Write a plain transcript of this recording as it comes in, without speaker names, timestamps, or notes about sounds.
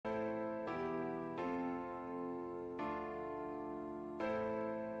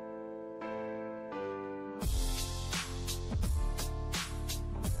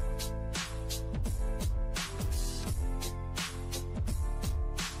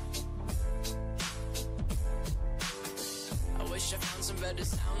wish I found some better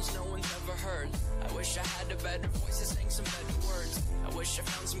sounds no one's ever heard. I wish I had a better voice that sang some better words. I wish I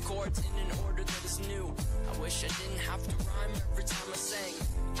found some chords in an order that is new. I wish I didn't have to rhyme every time I sang.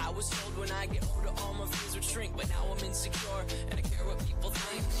 I was told when I get older all my fears would shrink, but now I'm insecure and I care what people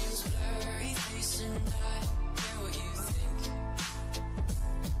think. My name's Blurry Face and I care what you think.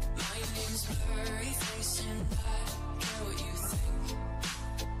 My name's Blurry Face and I care what you think.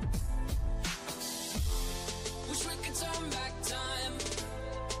 Wish we could turn back time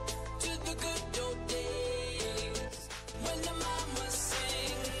to the good old days when the mama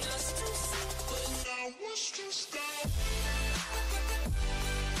sang us to sleep, but now we're stressed out.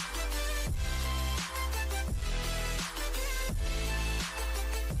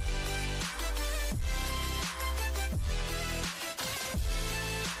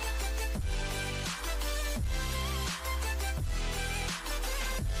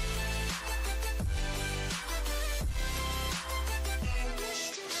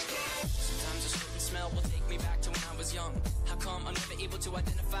 Young. How come I'm never able to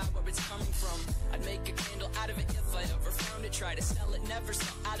identify where it's coming from? I'd make a candle out of it if I ever found it. Try to sell it, never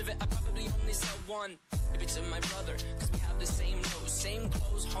sell out of it. I probably only sell one. Maybe to my brother, cause we have the same nose, same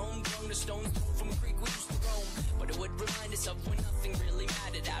clothes, homegrown, a stone's throw from a creek we used to roam. But it would remind us of when nothing really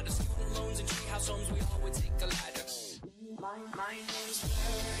mattered. Out of student loans and treehouse homes, we all would take a ladder. My name's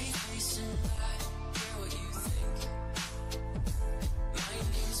Blurry Face and I care what you think. My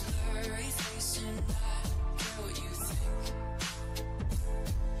name's Blurry Face and I what you think.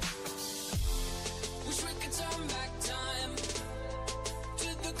 Wish we could turn back time to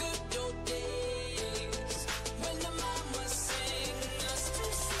the good old days when the mama sang us to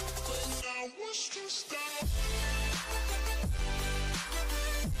sleep, but now we're stressed out.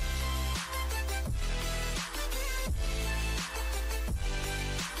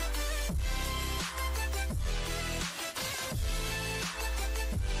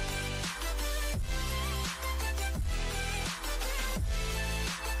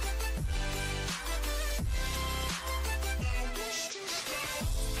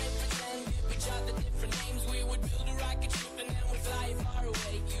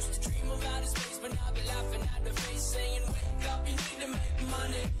 But now they're laughing at the face, saying, wake up, you need to make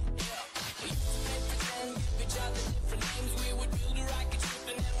money. Yeah, we used to play pretend, give each other different names. We would build a rocket ship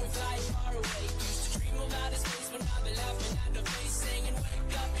and then we'd fly far away. Used to dream of outer space, but now they're laughing at the face, saying,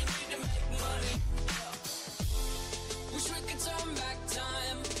 wake up, you need to make money. Yeah. Wish we could turn back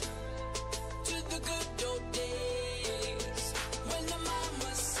time to the good old days when the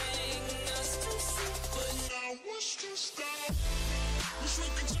mama sang us to sleep, but now we're stressed out. Wish we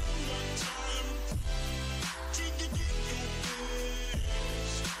could turn back time to the good old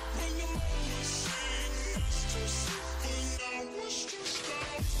days when the mama sang us to sleep, but now we're stressed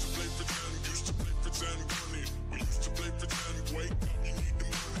out. Used to play pretend, we used to play pretend, wake up, you need the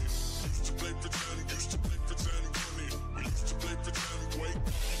money. Used to play pretend, we used to play pretend, wake up, you need the money.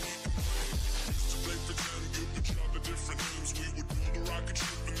 Used to play pretend, give each other different names. We would build a rocket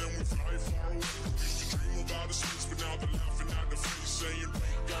ship and then we'd fly far away. Used to dream of outer space, but now they're laughing at the face, saying,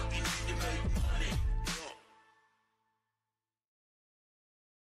 wake up, you need to make money.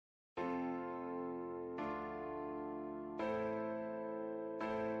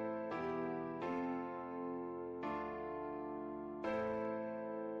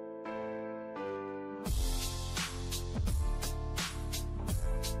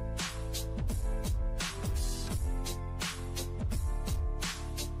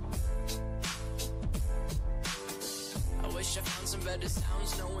 Better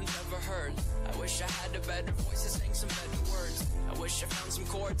sounds no one's ever heard. I wish I had a better voice that sang some better words. I wish I found some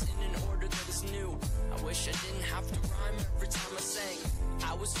chords in an order that is new. I wish I didn't have to rhyme every time I sang.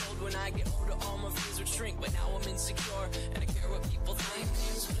 I was told when I get older all my fears would shrink, but now I'm insecure and I care what people think. My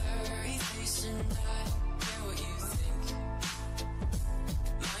name's Blurry Face and I care what you think.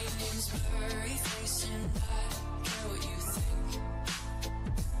 My name's Blurry Face and I care what you think.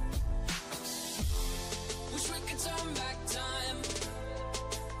 Wish we could turn back time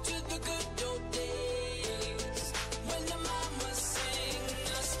to the good old days when the mama sang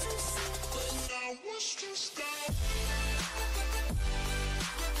us to sleep, but now we're stressed out.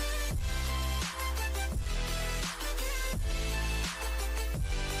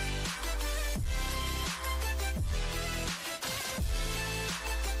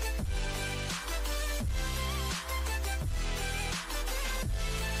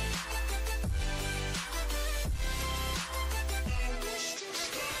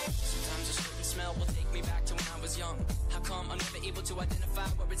 Young. How come I'm never able to identify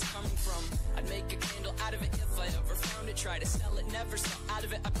where it's coming from? I'd make a candle out of it if I ever found it. Try to sell it, never sell out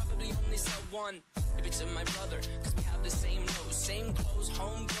of it. I probably only sell one. If it's my brother, cause we have the same nose, same clothes,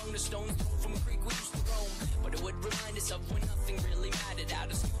 homegrown, the stones thrown from a creek we used to roam. But it would remind us of when nothing really mattered. Out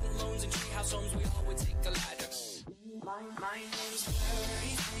of student loans and treehouse homes, we all would take a ladder. My name's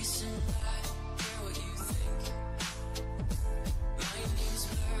Blurry Face and I care what you think. My name's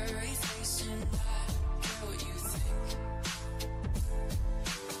Blurry Face and I care what you think.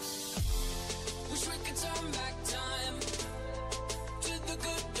 Wish we could turn back time to the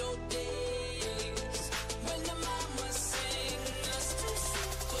good old days when the mama sang us to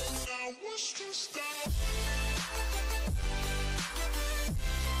sleep, but now we're stressed out.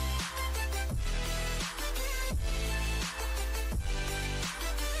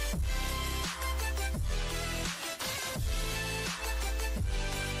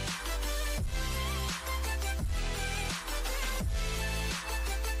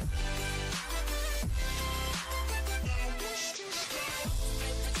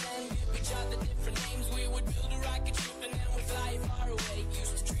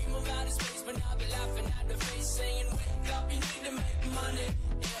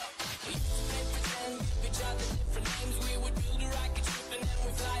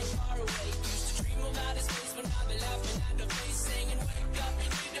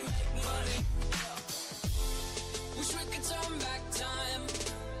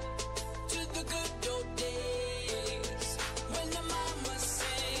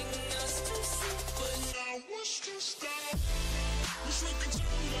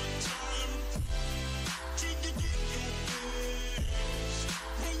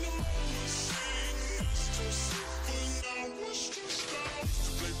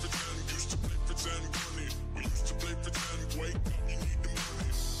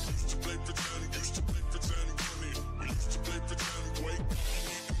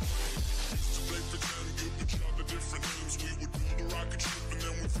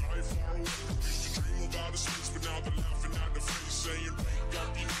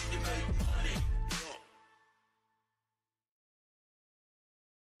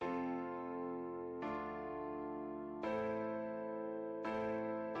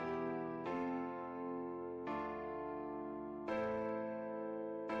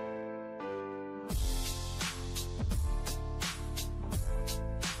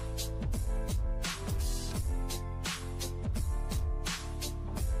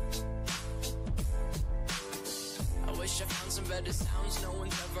 I found some better sounds no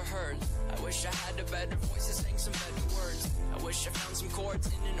one's ever heard. I wish I had a better voice that sang some better words. I wish I found some chords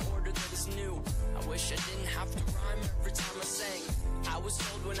in an order that is new. I wish I didn't have to rhyme every time I sang. I was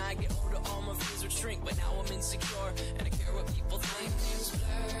told when I get older all my fears would shrink, but now I'm insecure and I care what people think. My name's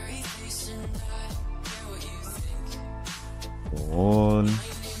Blurry Face and I care what you think. Lol.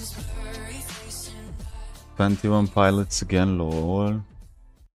 21 pilots again, lol.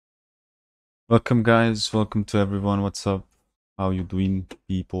 Welcome guys, welcome to everyone. What's up? How you doing,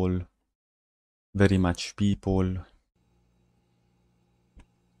 people? Very much people.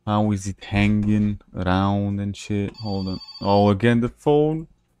 How is it hanging around and shit? Hold on. Oh, again the phone.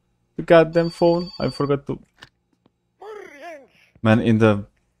 The goddamn phone. I forgot to... Man, in the...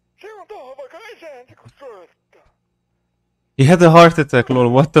 He had a heart attack, lol.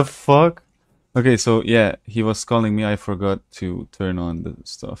 What the fuck? Okay, so yeah, he was calling me. I forgot to turn on the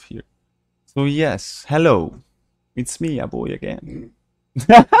stuff here. So yes, hello, it's me, a boy again.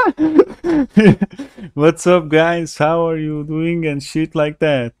 What's up, guys? How are you doing and shit like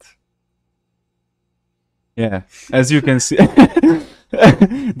that? Yeah, as you can see,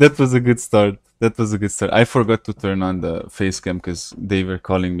 that was a good start. That was a good start. I forgot to turn on the face cam because they were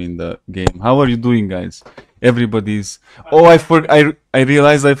calling me in the game. How are you doing, guys? Everybody's... Oh, I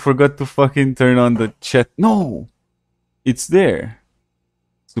realized I forgot to fucking turn on the chat. No, it's there.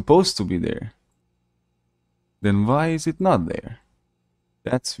 Supposed to be there. Then why is it not there?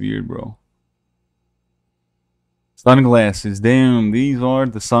 That's weird, bro. Sunglasses. Damn, these are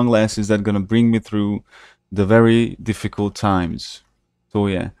the sunglasses that are gonna bring me through the very difficult times. So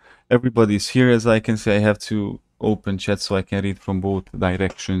yeah, everybody's here. As I can see, I have to open chat so I can read from both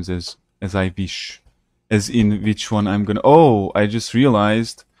directions as I wish. As in which one I'm gonna... Oh, I just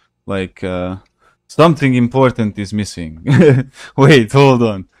realized, like, something important is missing. Wait, hold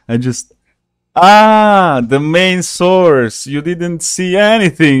on. I just... Ah, the main source. You didn't see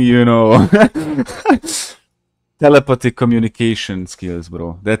anything, you know. Telepathic communication skills,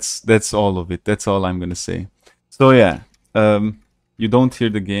 bro. That's all of it. That's all I'm gonna say. So yeah, you don't hear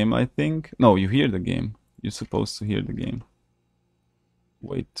the game, I think. No, you hear the game. You're supposed to hear the game.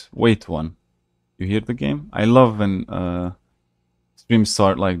 Wait one. You hear the game? I love when streams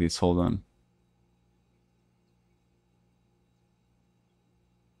start like this. Hold on.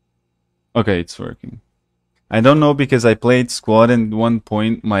 Okay, it's working. I don't know because I played squad and 1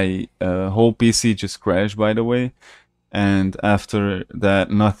 point my whole PC just crashed, by the way. And after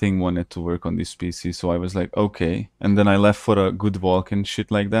that, nothing wanted to work on this PC. So I was like, okay. And then I left for a good walk and shit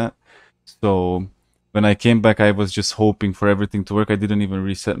like that. So when I came back, I was just hoping for everything to work. I didn't even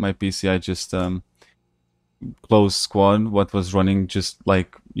reset my PC. I just closed squad, what was running just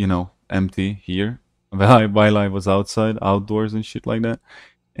like, empty here while I was outdoors and shit like that.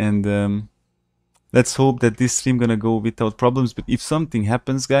 And let's hope that this stream gonna go without problems. But if something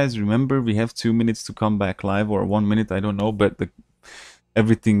happens, guys, remember we have 2 minutes to come back live, or 1 minute, I don't know. But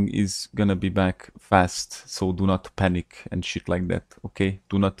everything is gonna be back fast, so do not panic and shit like that. Okay,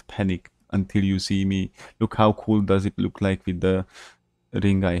 do not panic until you see me. Look how cool does it look like with the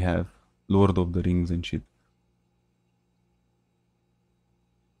ring I have, Lord of the Rings and shit.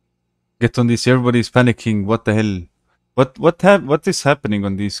 Get on this. Everybody's panicking. What the hell? What is happening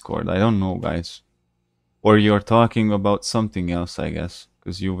on Discord? I don't know, guys. Or you're talking about something else, I guess,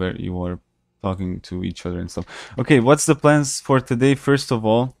 because you were talking to each other and stuff. Okay, what's the plans for today? First of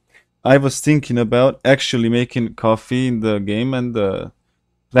all, I was thinking about actually making coffee in the game and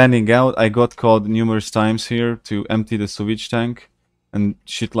planning out. I got called numerous times here to empty the sewage tank and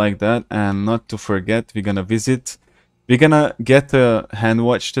shit like that. And not to forget, we're gonna visit. We're gonna get a hand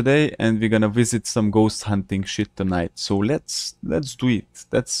watch today, and we're gonna visit some ghost hunting shit tonight. So let's do it.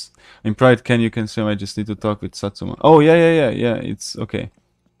 That's in Pride. You can say I just need to talk with Satsuma. Oh yeah. It's okay.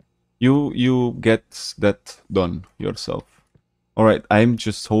 You get that done yourself. All right. I'm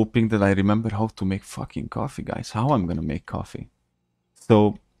just hoping that I remember how to make fucking coffee, guys. How I'm gonna make coffee.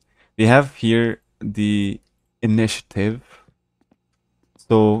 So we have here the initiative.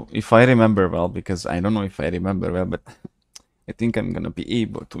 So if I remember well, because I don't know if I remember well, but I think I'm gonna be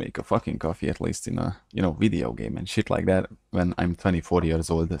able to make a fucking coffee at least in a video game and shit like that when I'm 24 years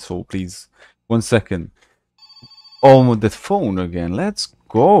old. So please, 1 second. Oh, that phone again. Let's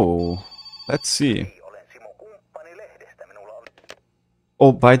go. Let's see.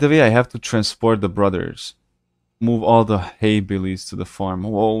 Oh, by the way, I have to transport the brothers. Move all the hay billies to the farm.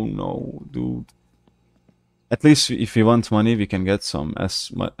 Oh no, dude. At least if we want money, we can get some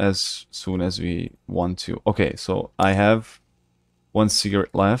as soon as we want to. Okay, so I have 1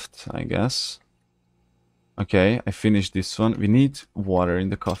 cigarette left, I guess. Okay, I finished this one. We need water in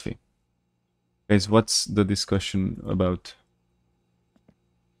the coffee. Guys, what's the discussion about?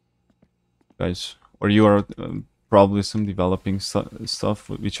 Guys, or you are probably some developing stuff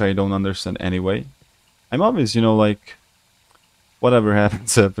which I don't understand anyway. I'm always, like, whatever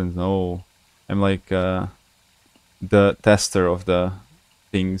happens, happens. No, I'm like the tester of the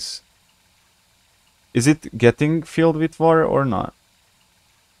things. Is it getting filled with water or not?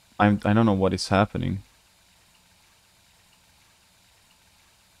 I don't know what is happening.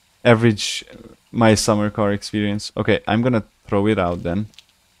 Average my summer car experience. Okay, I'm gonna throw it out then.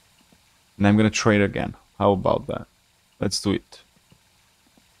 And I'm gonna trade again. How about that? Let's do it.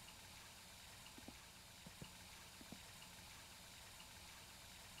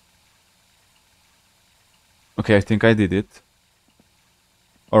 Okay, I think I did it.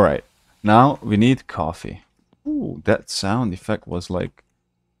 Alright, now we need coffee. Ooh, that sound effect was like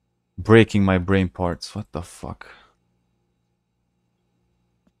breaking my brain parts. What the fuck?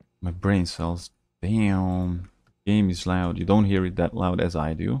 My brain cells. Damn. Game is loud. You don't hear it that loud as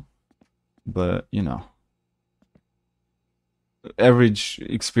I do. But, average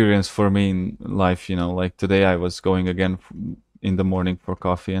experience for me in life, like today I was going again in the morning for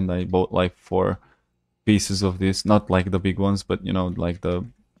coffee and I bought like 4 pieces of this. Not like the big ones, but, like the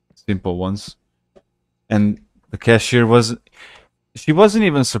simple ones. And the cashier she wasn't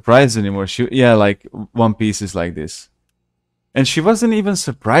even surprised anymore. Yeah, like 1 piece is like this. And she wasn't even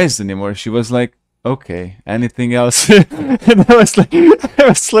surprised anymore. She was like, okay, anything else? And I was like,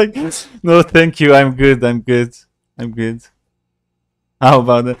 no, thank you. I'm good. How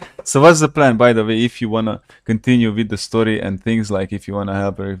about that? So what's the plan, by the way, if you want to continue with the story and things like if you want to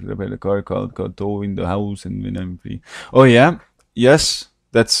help her repair the car, call tow in the house and when I'm free. Oh, yeah. Yes,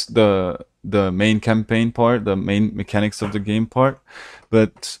 that's the main campaign part, the main mechanics of the game part.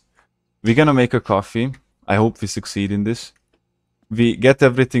 But we're going to make a coffee. I hope we succeed in this. We get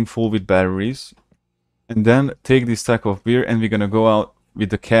everything full with batteries, and then take this stack of beer, and we're gonna go out with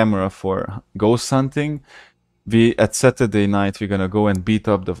the camera for ghost hunting. At Saturday night we're gonna go and beat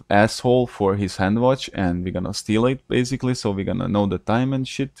up the asshole for his hand watch, and we're gonna steal it basically, so we're gonna know the time and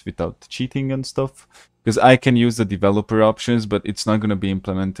shit without cheating and stuff. Because I can use the developer options, but it's not gonna be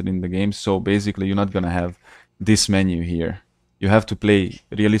implemented in the game, so basically you're not gonna have this menu here. You have to play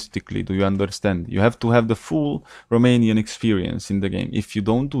realistically, do you understand? You have to have the full Romanian experience in the game. If you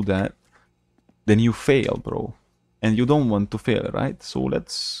don't do that, then you fail, bro. And you don't want to fail, right? So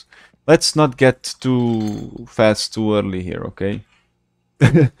let's not get too fast too early here, okay?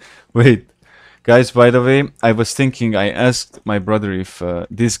 Wait, guys, by the way, I was thinking, I asked my brother if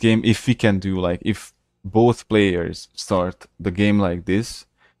this game, if we can do, like, if both players start the game like this,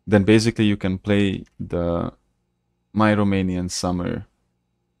 then basically you can play the My Romanian Summer,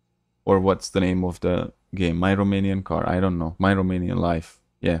 or what's the name of the game? My Romanian Car, I don't know. My Romanian Life.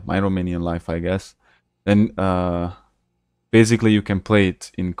 Yeah, My Romanian Life, I guess. And basically you can play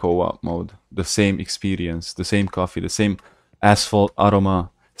it in co-op mode. The same experience, the same coffee, the same asphalt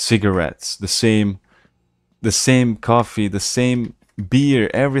aroma, cigarettes, the same coffee, the same beer,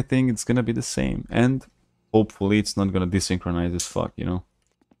 everything, it's gonna be the same. And hopefully it's not gonna desynchronize as fuck, you know?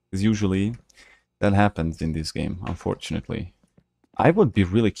 Because usually that happens in this game, unfortunately. I would be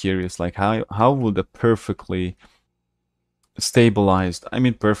really curious, like how would a perfectly stabilized, I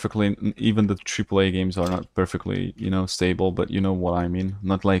mean perfectly, even the AAA games are not perfectly, stable, but you know what I mean.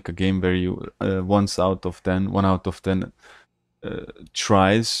 Not like a game where you once out of 10, 1 out of 10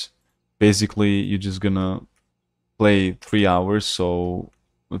 tries, basically you're just gonna play 3 hours, so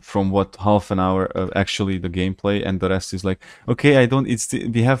from what half an hour of actually the gameplay, and the rest is like, okay, I don't,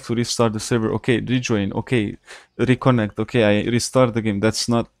 we have to restart the server, okay, rejoin, okay, reconnect, okay, I restart the game. That's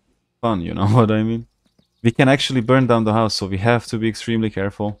not fun, you know what I mean? We can actually burn down the house, so we have to be extremely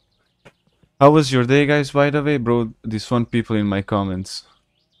careful. How was your day, guys, by the way? Bro, this one people in my comments.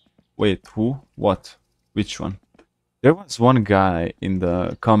 Wait, who? What? Which one? There was one guy in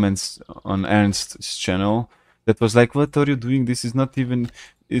the comments on Ernst's channel that was like, what are you doing? This is not even...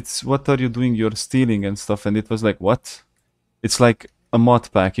 It's, what are you doing? You're stealing and stuff. And it was like, what? It's like a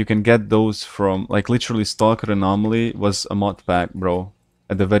mod pack. You can get those from... Like, literally, Stalker Anomaly was a mod pack, bro.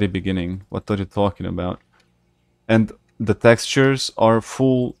 At the very beginning. What are you talking about? And the textures are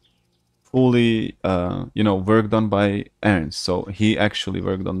fully worked on by Ernst, so he actually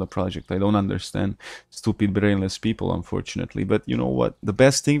worked on the project. I don't understand stupid brainless people, unfortunately, but you know what, the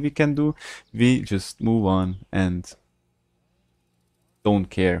best thing we can do, we just move on and don't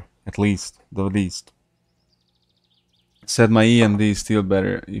care, at least the least. Said my EMD is still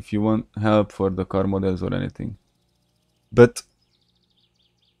better if you want help for the car models or anything. But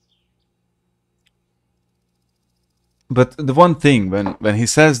the one thing, when he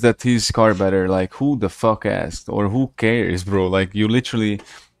says that his car better, like, who the fuck asked, or who cares, bro? Like, you literally,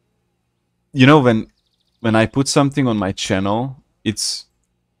 when I put something on my channel, it's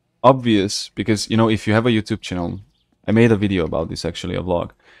obvious because, if you have a YouTube channel, I made a video about this, actually, a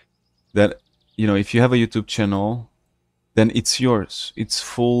vlog, that, if you have a YouTube channel, then it's yours. It's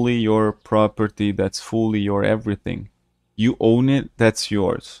fully your property. That's fully your everything. You own it. That's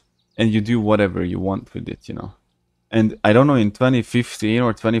yours. And you do whatever you want with it. And I don't know, in 2015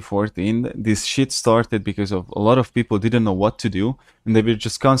 or 2014, this shit started because of a lot of people didn't know what to do, and they were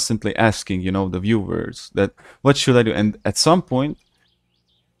just constantly asking, the viewers, that what should I do? And at some point,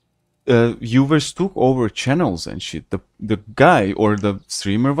 viewers took over channels and shit. The guy or the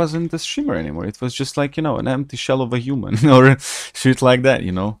streamer wasn't the streamer anymore. It was just like, an empty shell of a human or shit like that.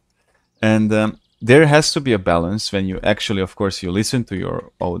 And there has to be a balance when you actually, of course, you listen to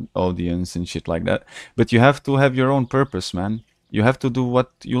your audience and shit like that. But you have to have your own purpose, man. You have to do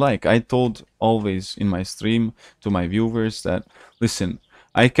what you like. I told always in my stream to my viewers that, listen,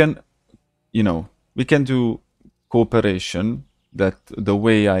 I can, we can do cooperation, that the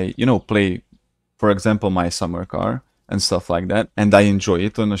way I, play, for example, my summer car and stuff like that, and I enjoy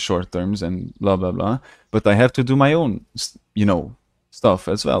it on the short terms and blah blah blah. But I have to do my own, stuff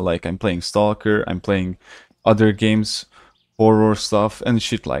as well. Like, I'm playing Stalker, I'm playing other games, horror stuff and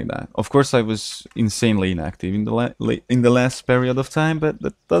shit like that. Of course, I was insanely inactive in the last period of time, but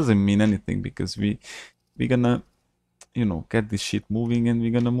that doesn't mean anything because we gonna, get this shit moving, and we're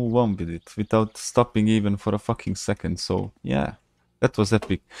gonna move on with it without stopping even for a fucking second. So yeah, that was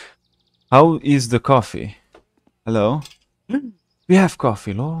epic. How is the coffee? Hello? We have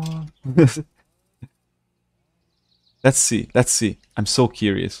coffee, lord. Let's see. Let's see. I'm so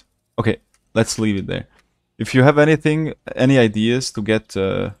curious. Okay, let's leave it there. If you have anything, any ideas to get,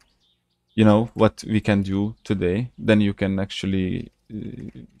 what we can do today, then you can actually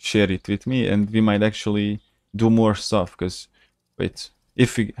share it with me, and we might actually do more stuff. Because, wait,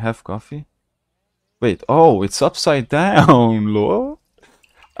 if we have coffee, wait. Oh, it's upside down, lord.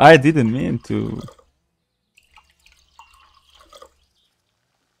 I didn't mean to.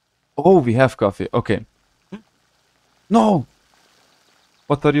 Oh, we have coffee. Okay. No!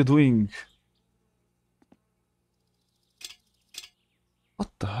 What are you doing? What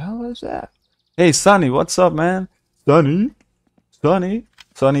the hell is that? Hey, Sonny, what's up, man? Sonny? Sonny?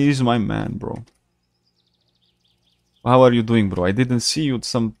 Sonny is my man, bro. How are you doing, bro? I didn't see you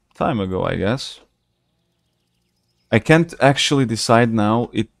some time ago, I guess. I can't actually decide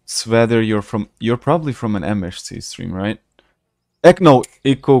now. It's whether you're probably from an MSC stream, right? No,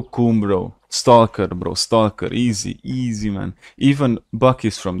 Echo Coom, bro. Stalker, bro. Stalker. Easy, easy, man. Even Buck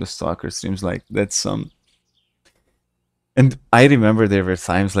is from the Stalker streams. Like, that's some. And I remember there were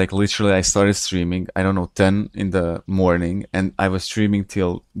times, like, literally, I started streaming, I don't know, 10 in the morning, and I was streaming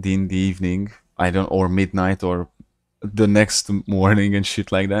till in the evening, or midnight, or the next morning and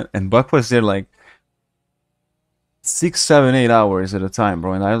shit like that. And Buck was there, like, 6, 7, 8 hours at a time,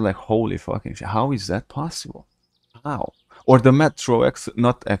 bro. And I was like, holy fucking shit. How is that possible? How? Or the Metro,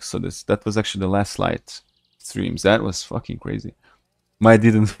 not Exodus. That was actually the last light streams. That was fucking crazy. My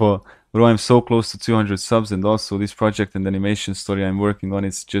didn't fall. Bro, I'm so close to 200 subs, and also this project and animation story I'm working on,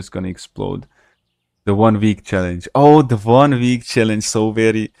 it's just gonna explode. The 1 week challenge. Oh, the 1 week challenge. So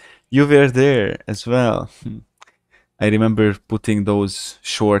very. You were there as well. I remember putting those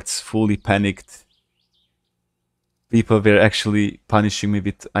shorts fully panicked. People were actually punishing me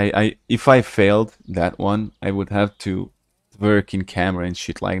with if I failed that one, I would have to work in camera and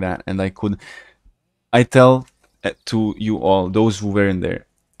shit like that, and I tell to you all, those who were in there,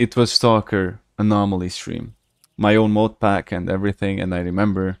 it was Stalker Anomaly stream, my own mod pack and everything, and I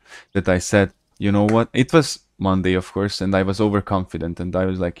remember that I said, you know what, it was Monday of course, and I was overconfident, and I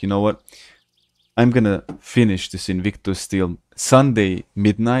was like, you know what, I'm gonna finish this Invictus till Sunday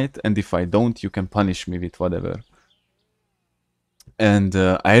midnight, and if I don't, you can punish me with whatever. And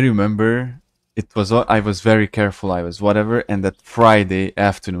I remember I was very careful, I was whatever, and that Friday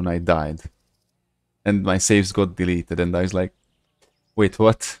afternoon I died. And my saves got deleted, and I was like, wait,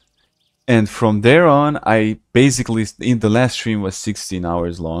 what? And from there on, I basically, in the last stream was 16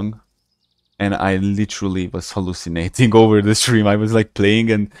 hours long, and I literally was hallucinating over the stream. I was like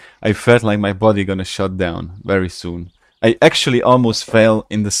playing, and I felt like my body gonna shut down very soon. I actually almost fell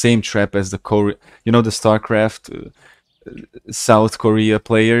in the same trap as the StarCraft South Korea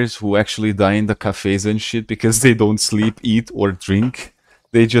players who actually die in the cafes and shit because they don't sleep, eat, or drink.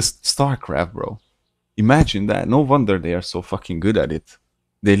 They just StarCraft, bro. Imagine that. No wonder they are so fucking good at it.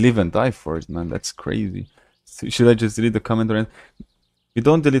 They live and die for it, man. That's crazy. Should I just delete the comment or anything? We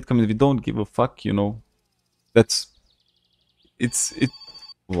don't delete comments. We don't give a fuck, you know. It's.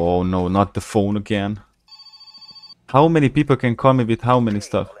 Whoa, no, not the phone again. How many people can call me with how many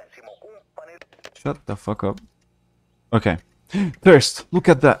stuff? Shut the fuck up. Okay. Thirst, look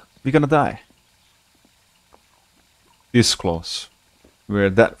at that. We're gonna die. This close. We're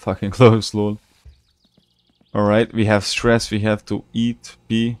that fucking close, lol. Alright, we have stress, we have to eat,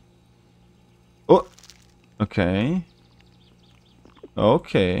 pee. Oh! Okay.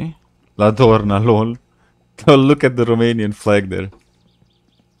 Okay. La Dorna, lol. Oh, look at the Romanian flag there.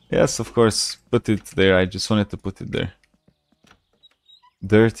 Yes, of course, put it there. I just wanted to put it there.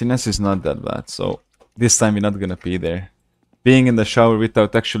 Dirtiness is not that bad, so this time we're not gonna pee there. Being in the shower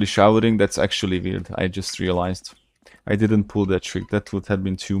without actually showering, that's actually weird. I just realized. I didn't pull that trick. That would have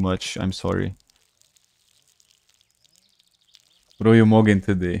been too much. I'm sorry. Bro, you Mogin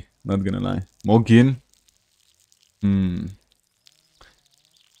today. Not gonna lie. Mogin?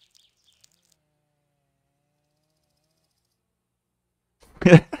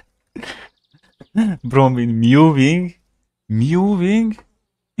 Bro, I mean, mewing? Mewing?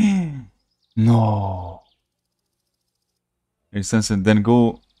 No. And then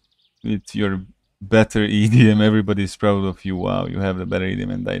go with your better EDM. Everybody's proud of you. Wow, you have the better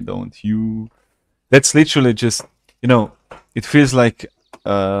EDM and I don't. That's literally just, you know, it feels like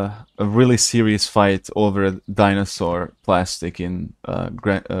a really serious fight over a dinosaur plastic in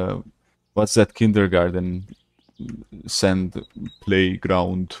what's that kindergarten sand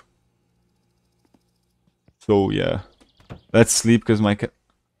playground. So yeah, let's sleep because my cat.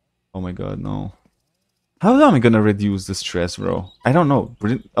 Oh my god, no. How am I gonna reduce the stress, bro? I don't know.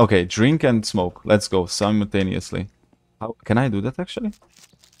 Okay, drink and smoke. Let's go simultaneously. How can I do that actually?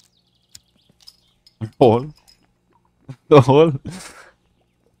 All. All.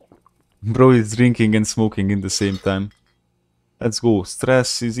 Bro is drinking and smoking in the same time. Let's go.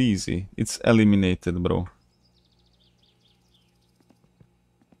 Stress is easy. It's eliminated, bro.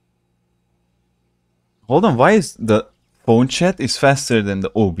 Hold on, why is the phone chat is faster than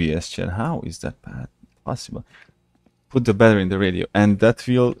the OBS chat? How is that possible? Put the battery in the radio, and that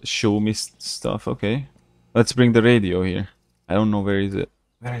will show me stuff. Okay, let's bring the radio here. I don't know where is it.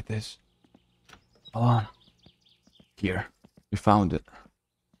 Where it is? Hold on. Here, we found it.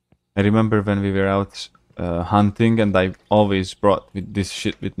 I remember when we were out hunting, and I always brought this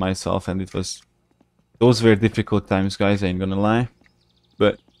shit with myself, and those were difficult times, guys. I ain't gonna lie.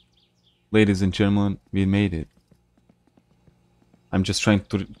 But, ladies and gentlemen, we made it. I'm just trying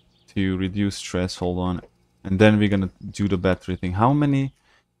to reduce stress. Hold on. And then we're gonna do the battery thing. How many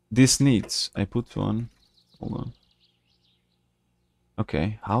this needs? I put one. Hold on.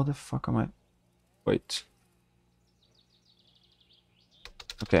 Okay, how the fuck am I? Wait.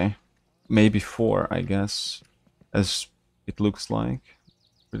 Okay. Maybe 4, I guess. As it looks like.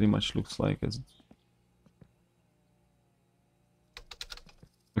 Pretty much looks like as...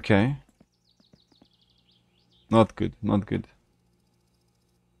 Okay. Not good, not good.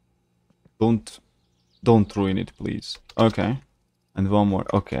 Don't ruin it, please. Okay. And one more.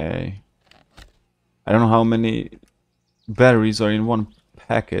 Okay. I don't know how many batteries are in one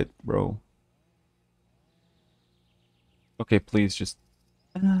packet, bro. Okay, please just...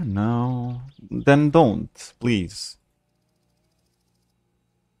 no. Then don't, please.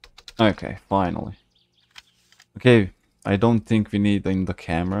 Okay, finally. Okay, I don't think we need in the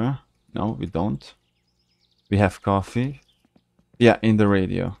camera. No, we don't. We have coffee. Yeah, in the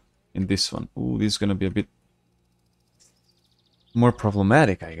radio. In this one. Ooh, this is gonna be a bit more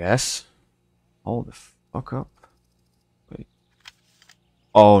problematic, I guess. Hold the fuck up. Wait.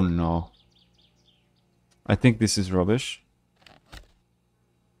 Oh no. I think this is rubbish.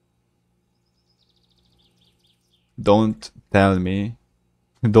 Don't tell me.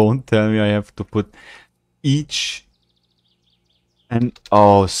 Don't tell me I have to put each and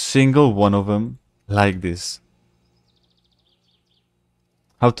single one of them like this.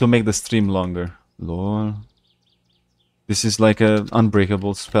 How to make the stream longer. Lol. This is like an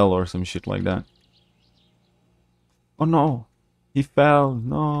unbreakable spell or some shit like that. Oh no. He fell.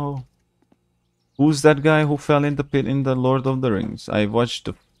 No. Who's that guy who fell in the pit in the Lord of the Rings? I watched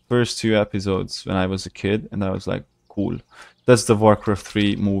the first 2 episodes when I was a kid and I was like, cool. That's the Warcraft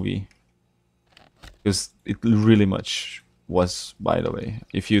 3 movie. Because it really much was, by the way.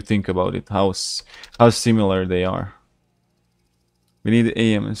 If you think about it, how similar they are. We need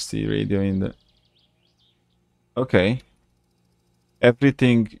AMST radio in the... Okay.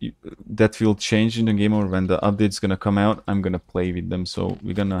 Everything that will change in the game or when the update's gonna come out, I'm gonna play with them. So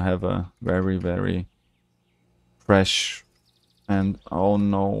we're gonna have a very, very fresh... And oh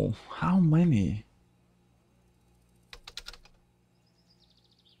no, how many?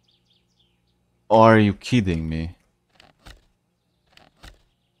 Are you kidding me?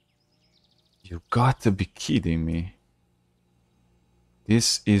 You got to be kidding me.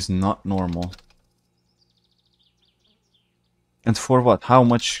 This is not normal. And for what? How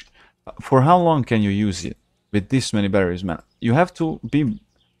much? For how long can you use it? With this many batteries, man. You have to be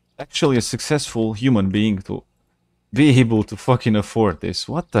actually a successful human being to be able to fucking afford this.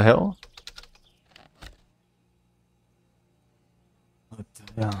 What the hell? What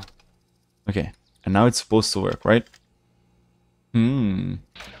the hell? Okay, and now it's supposed to work, right?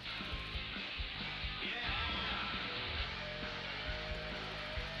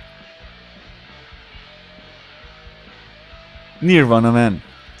 Nirvana, man.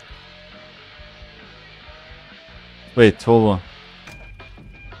 Wait, hold on.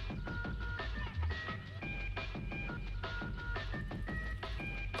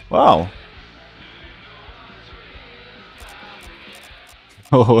 Wow.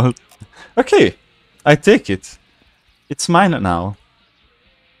 Oh, okay. I take it. It's mine now.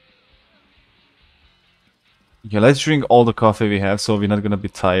 Okay, let's drink all the coffee we have so we're not gonna be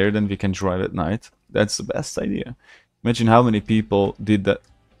tired and we can drive at night. That's the best idea. Imagine how many people did that.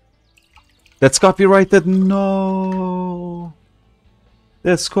 That's copyrighted. No.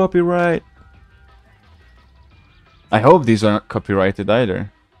 That's copyright. I hope these are not copyrighted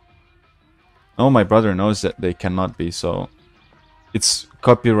either. Oh, my brother knows that they cannot be, so it's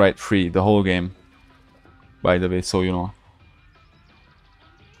copyright free, the whole game. By the way, so you know.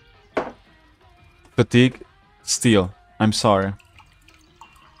 Fatigue, steal. I'm sorry.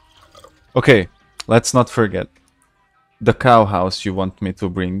 Okay, let's not forget. The cow house you want me to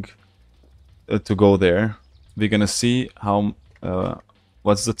bring to go there. We're gonna see how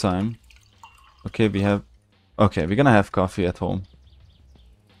what's the time. Okay, we're gonna have coffee at home.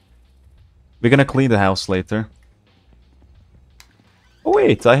 We're gonna clean the house later. Oh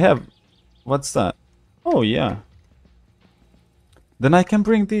wait, I have... What's that? Oh yeah. Then I can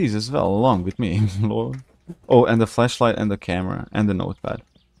bring these as well along with me. Lord. Oh, and the flashlight and the camera and the notepad.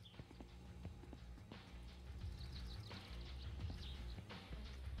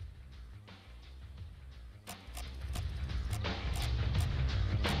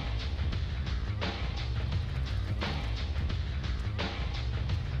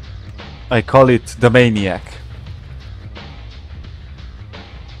 I call it the Maniac.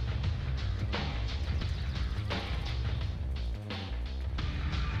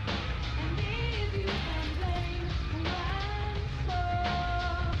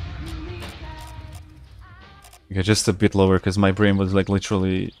 Okay, just a bit lower because my brain was like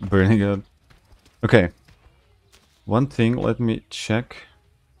literally burning out. Okay. One thing, let me check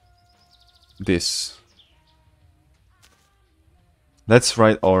this. Let's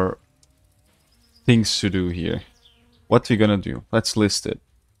write our things to do here. What we gonna do? Let's list it.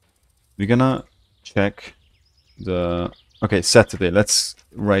 We're gonna check the... Okay, Saturday. Let's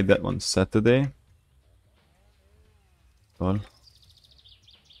write that one. Saturday. Lol.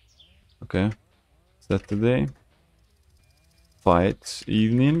 Okay. Saturday. Fight.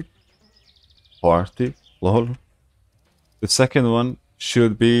 Evening. Party. Lol. The second one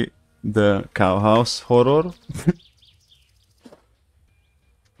should be the cow house horror.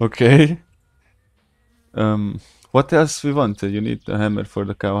 Okay. What else we wanted? You need the hammer for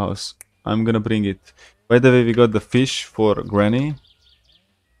the cow house. I'm gonna bring it. By the way, we got the fish for Granny.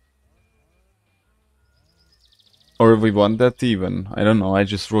 Or we want that even. I don't know, I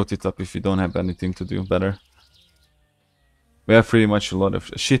just wrote it up if you don't have anything to do better. We have pretty much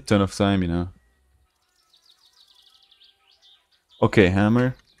a shit ton of time, you know. Okay,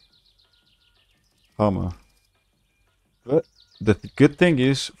 hammer. Hammer. But the good thing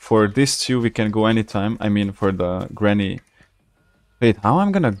is, for this two we can go anytime. I mean, for the Granny. Wait, how am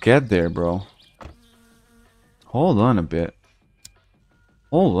I gonna get there, bro? Hold on a bit.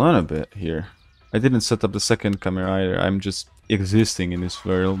 Hold on a bit here. I didn't set up the second camera either. I'm just existing in this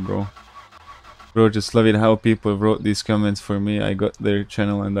world, bro. Bro, just love it how people wrote these comments for me. I got their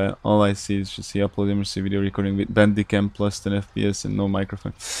channel and all I see is just the upload MSC video recording with Bandicam plus 10 FPS and no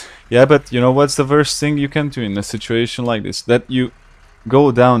microphone. Yeah, but you know what's the worst thing you can do in a situation like this? That you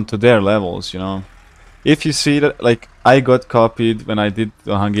go down to their levels, you know. If you see that, like, I got copied when I did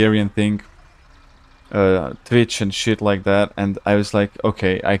the Hungarian thing, Twitch and shit like that, and I was like,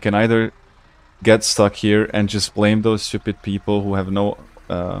 okay, I can either get stuck here and just blame those stupid people who have no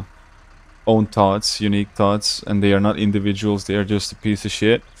own thoughts, unique thoughts, and they are not individuals, they are just a piece of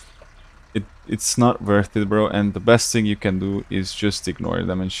shit. It's not worth it, bro, and the best thing you can do is just ignore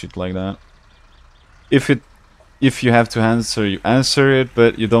them and shit like that. If you have to answer, you answer it,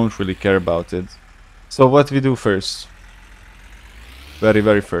 but you don't really care about it. So what we do first?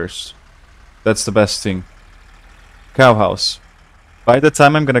 Very first. That's the best thing. Cow house. By the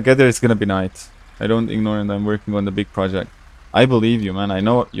time I'm gonna get there, it's gonna be night. I don't ignore and I'm working on the big project. I believe you, man. I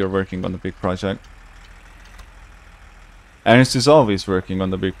know you're working on the big project. Ernst is always working on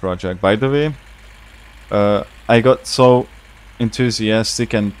the big project. By the way, I got so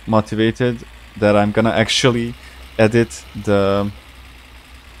enthusiastic and motivated that I'm gonna actually edit the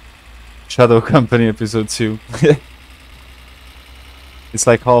Shadow Company episode 2. It's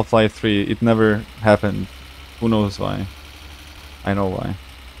like Half-Life 3. It never happened. Who knows why? I know why.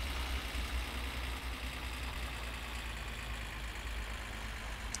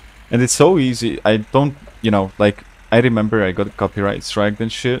 And it's so easy. I don't, you know, like, I remember I got copyright striked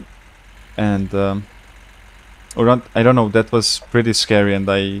and shit. And, or not, I don't know, that was pretty scary. And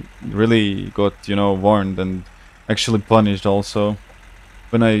I really got, you know, warned and actually punished also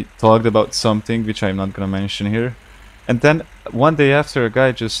when I talked about something which I'm not gonna mention here. And then one day after, a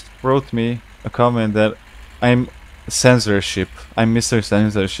guy just wrote me a comment that I'm censorship. I'm Mr.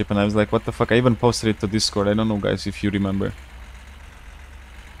 Censorship. And I was like, what the fuck? I even posted it to Discord. I don't know, guys, if you remember.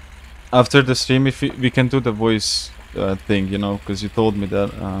 After the stream, if we can do the voice thing, you know, because you told me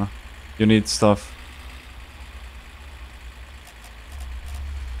that you need stuff.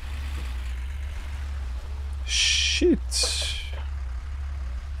 Shit.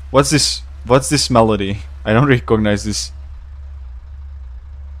 What's this? What's this melody? I don't recognize this.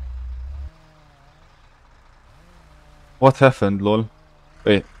 What happened, lol?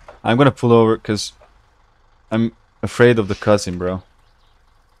 Wait, I'm gonna pull over because I'm afraid of the cousin, bro.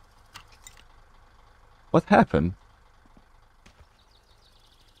 What happened?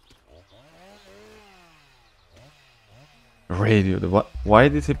 Radio, the what? Why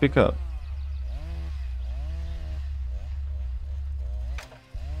did he pick up?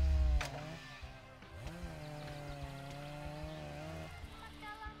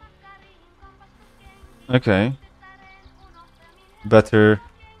 Okay. Better.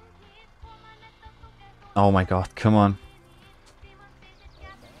 Oh my god, come on.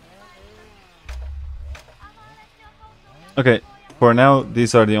 Okay, for now,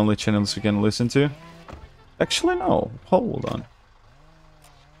 these are the only channels we can listen to. Actually, no. Hold on.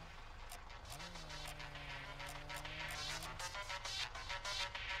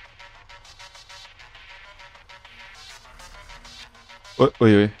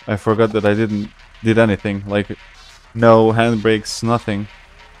 Wait, I forgot that I did anything. Like, no handbrakes, nothing.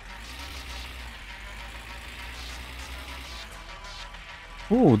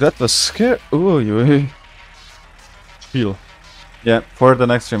 Ooh, that was scary. Ooh. Feel. Yeah, for the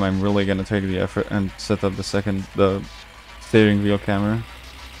next stream, I'm really gonna take the effort and set up the steering wheel camera.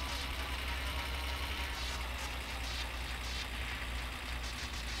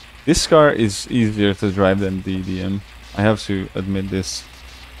 This car is easier to drive than the DDM. I have to admit this.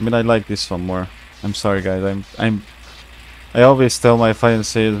 I mean, I like this one more. I'm sorry, guys. I always tell my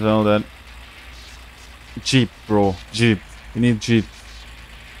fiance as well that Jeep, bro, Jeep. You need Jeep.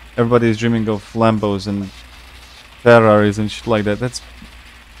 Everybody is dreaming of Lambos and Ferraris and shit like that. That's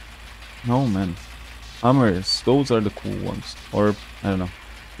no, man. Hummers, those are the cool ones. Or I don't know.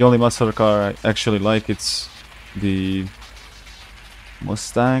 The only muscle car I actually like, it's the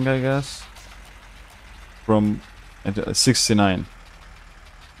Mustang, I guess, from 69.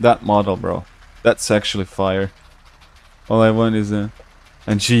 That model, bro. That's actually fire. All I want is a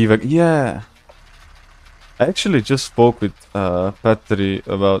G-Wagon. Yeah. I actually just spoke with Petri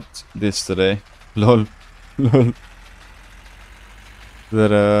about this today. Lol. Lol.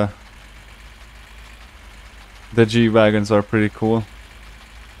 That the G-Wagons are pretty cool.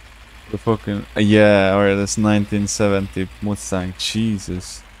 The fucking yeah, or this 1970 Mustang.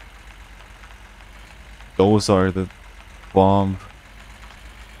 Jesus. Those are the bomb.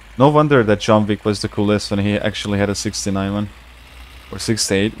 No wonder that John Wick was the coolest when he actually had a 69 one. Or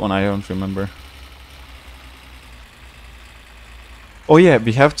 68 one, I don't remember. Oh yeah,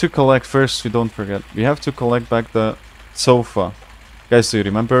 we have to collect first, we don't forget. We have to collect back the sofa. Guys, do you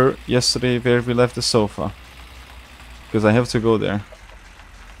remember yesterday where we left the sofa? Because I have to go there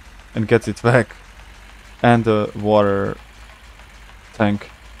and get it back. And the water tank.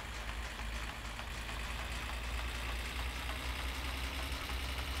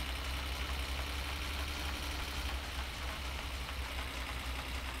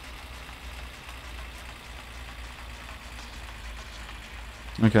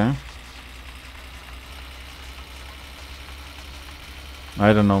 Okay.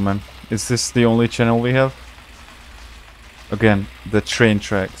 I don't know, man. Is this the only channel we have? Again, the train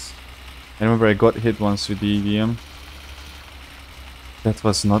tracks. I remember I got hit once with the EVM. That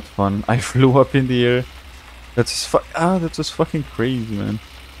was not fun. I flew up in the air. That was fucking crazy, man.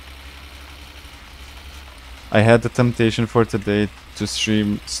 I had the temptation for today to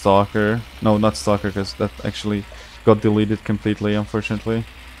stream Stalker. No, not Stalker, because that actually got deleted completely, unfortunately.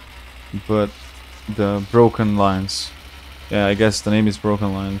 But the Broken Lines. Yeah, I guess the name is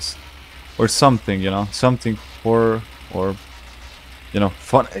Broken Lines. Or something, you know. Something horror or, you know,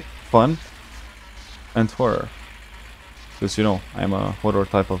 fun and horror. Because, you know, I'm a horror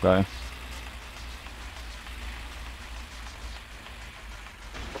type of guy.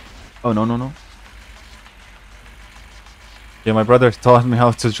 Oh, no, no, no. Yeah, my brother taught me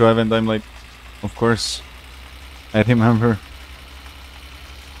how to drive and I'm like, of course. I remember.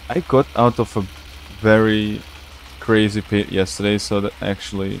 I got out of a very crazy pit yesterday, so that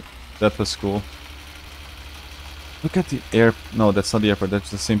actually, that was cool. Look at the air. No, that's not the airport,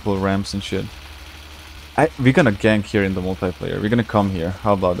 that's the simple ramps and shit. We're gonna gank here in the multiplayer. We're gonna come here.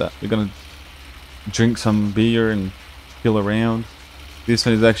 How about that? We're gonna drink some beer and chill around. This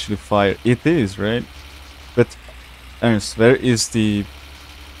one is actually fire. It is, right? But Ernst, where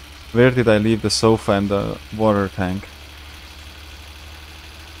did I leave the sofa and the water tank?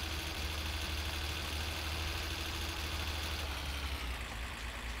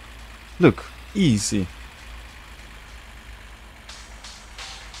 Look, easy.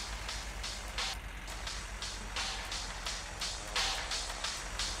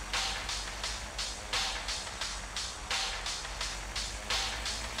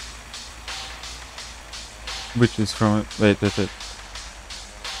 Which is from... Wait.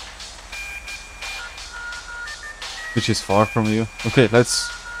 Which is far from you? Okay, let's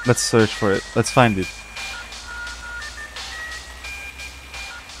search for it. Let's find it.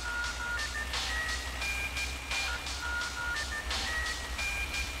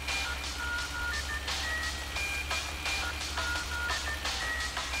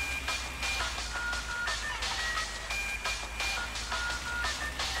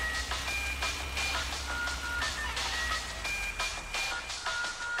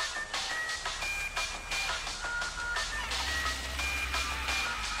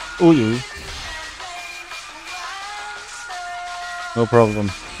 Ooh, no problem.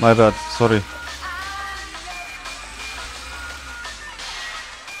 My bad. Sorry.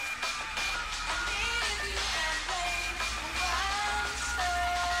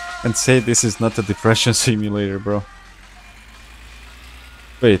 And say this is not a depression simulator, bro.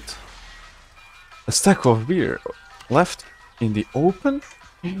 Wait. A stack of beer left in the open?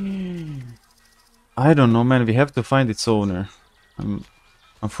 I don't know, man. We have to find its owner. I'm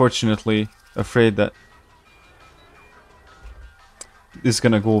unfortunately afraid that... is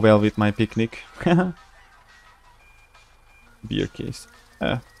gonna go well with my picnic. Beer case.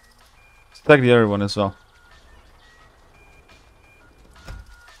 Yeah. Stack the other one as well.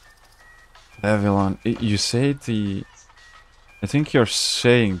 Avalon, you say the... I think you're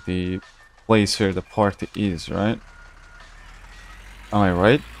saying the place where the party is, right? Am I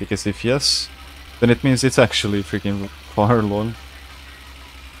right? Because if yes, then it means it's actually freaking far long.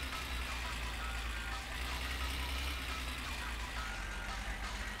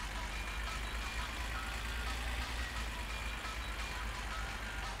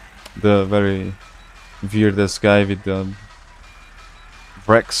 The very weirdest guy with the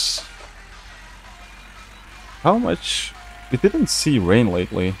Rex. How much? We didn't see rain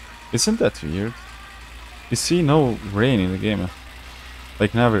lately. Isn't that weird? We see no rain in the game.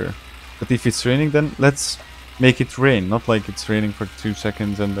 Like never. But if it's raining, then let's make it rain. Not like it's raining for 2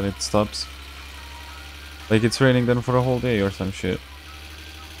 seconds and then it stops. Like it's raining then for a whole day or some shit.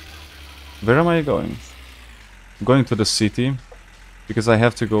 Where am I going? I'm going to the city. Because I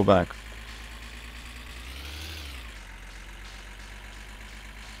have to go back.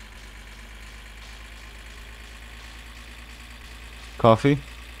 Coffee?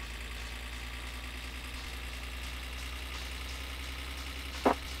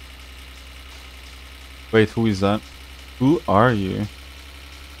 Wait, who is that? Who are you?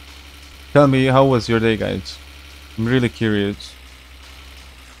 Tell me, how was your day, guys? I'm really curious.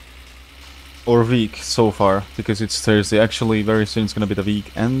 Or week so far, because it's Thursday. Actually, very soon it's gonna be the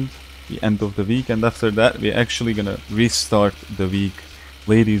weekend. The end of the week, and after that we're actually gonna restart the week,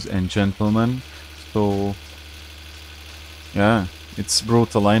 ladies and gentlemen. So, yeah, it's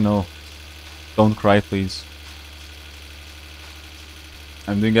brutal, I know. Don't cry, please.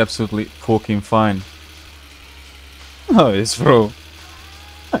 I'm doing absolutely fucking fine. Nice, bro.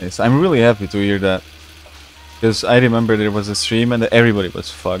 Nice. I'm really happy to hear that. Because I remember there was a stream and everybody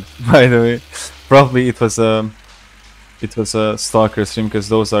was fucked, by the way. Probably it was a stalker stream, because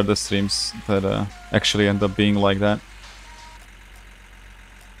those are the streams that actually end up being like that.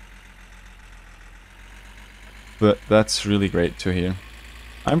 But that's really great to hear.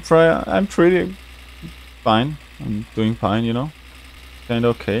 I'm pretty fine. I'm doing fine, you know. Kinda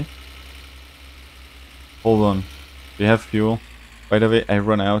okay. Hold on. We have fuel. By the way, I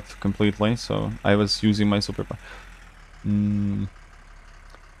run out completely, so I was using my superpower.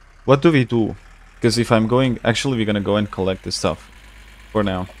 What do we do? Because if I'm going... Actually, we're gonna go and collect the stuff. For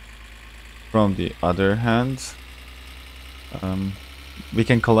now. From the other hand... we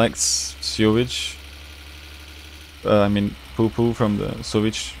can collect sewage. I mean, poo-poo from the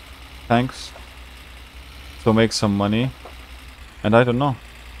sewage tanks. To make some money. And I don't know.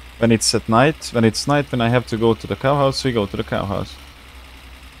 When it's at night, when I have to go to the cow house, we go to the cow house.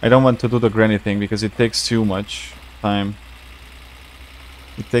 I don't want to do the granny thing because it takes too much time.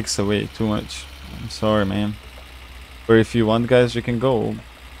 It takes away too much. I'm sorry, man. But if you want, guys, you can go.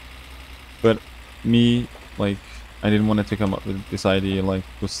 But me, like, I didn't want to come up with this idea, like,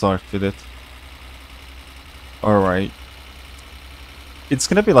 to start with it. Alright. It's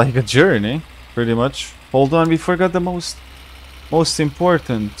gonna be like a journey, pretty much. Hold on, we forgot the most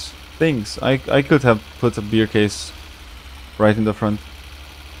important things. I could have put a beer case right in the front.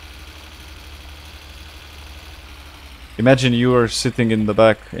 Imagine you are sitting in the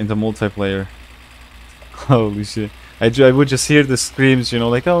back in the multiplayer. Holy shit. I would just hear the screams, you know,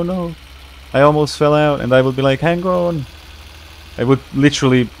 like, oh no, I almost fell out, and I would be like, hang on. I would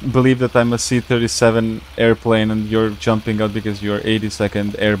literally believe that I'm a C-37 airplane and you're jumping out because you're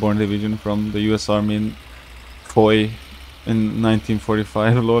 82nd Airborne Division from the US Army in Foy in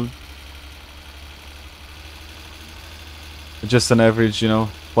 1945, lol. Just an average, you know,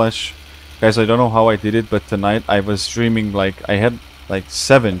 flash. Guys, I don't know how I did it, but tonight I was dreaming like I had like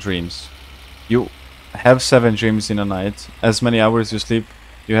 7 dreams. You have 7 dreams in a night. As many hours you sleep,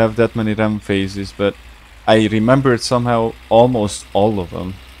 you have that many REM phases, but I remembered somehow almost all of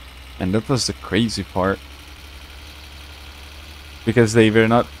them. And that was the crazy part. Because they were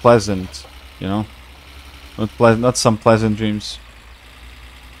not pleasant, you know? Not some pleasant dreams.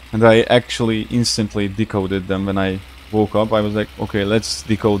 And I actually instantly decoded them when I woke up. I was like, okay, let's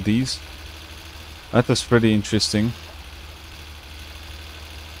decode these. That was pretty interesting.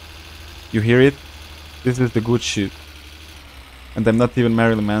 You hear it? This is the good shit. And I'm not even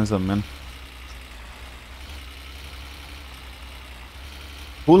Marilyn Manson, man.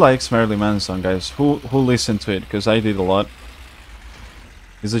 Who likes Marilyn Manson, guys? Who listened to it? Because I did a lot.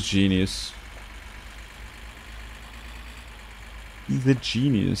 He's a genius. He's a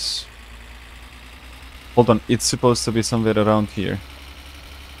genius. Hold on, it's supposed to be somewhere around here.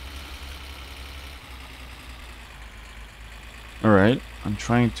 Alright. I'm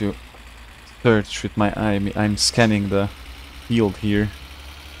trying to search with my eye. I'm scanning the field here.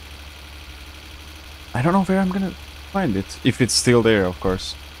 I don't know where I'm gonna find it. If it's still there, of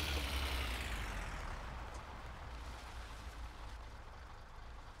course.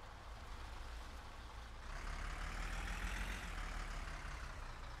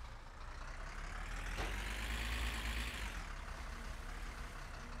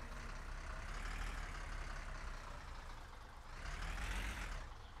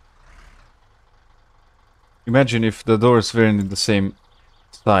 Imagine if the doors weren't in the same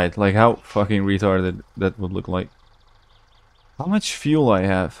side. Like how fucking retarded that would look like. How much fuel I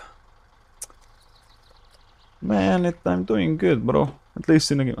have? Man, I'm doing good, bro. At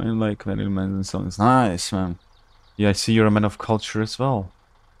least in the game, I like when and songs. Nice, man. Yeah, I see you're a man of culture as well.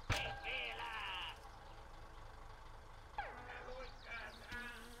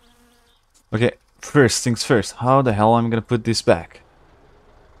 Okay, first things first. How the hell am I gonna put this back?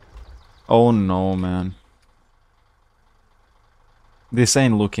 Oh no, man. This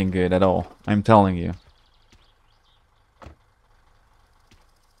ain't looking good at all. I'm telling you.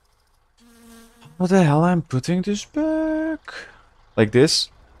 What the hell I'm putting this back? Like this?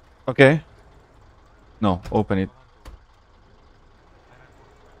 Okay. No, open it.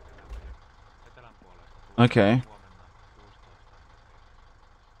 Okay.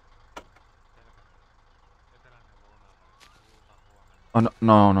 Oh no,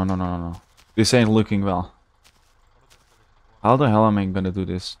 no, no, no, no, no, no. This ain't looking well. How the hell am I gonna do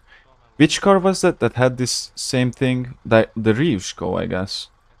this? Which car was that that had this same thing? The Rivsko, I guess.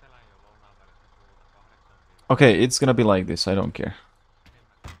 Okay, it's gonna be like this. I don't care.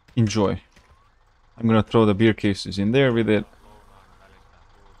 Enjoy. I'm gonna throw the beer cases in there with it.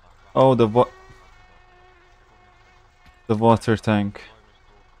 Oh, the water tank.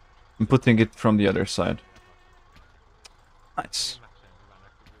 I'm putting it from the other side. Nice.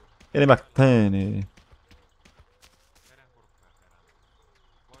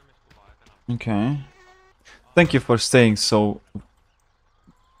 Okay. Thank you for staying so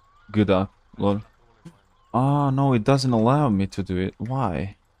good up, lol. Oh no, it doesn't allow me to do it.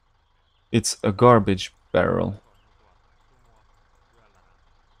 Why? It's a garbage barrel.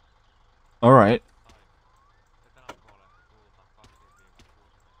 Alright.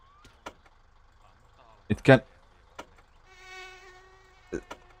 It can...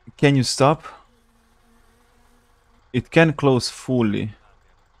 Can you stop? It can close fully.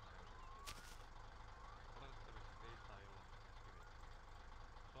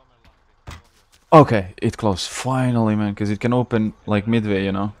 Okay, it closed finally, man, because it can open like midway,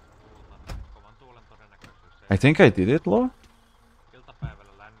 you know. I think I did it, lol.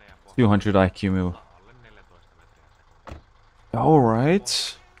 200 IQ move.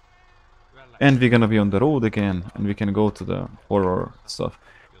 Alright. And we're gonna be on the road again, and we can go to the horror stuff.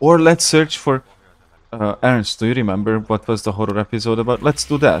 Or let's search for... Ernst, do you remember what was the horror episode about? Let's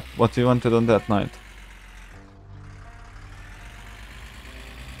do that. What we wanted on that night.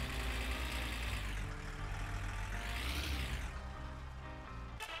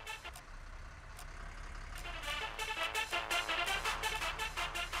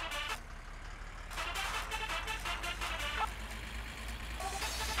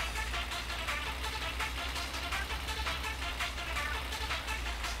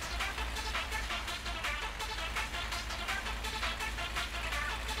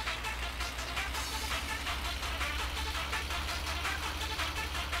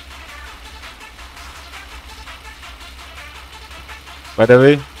 By the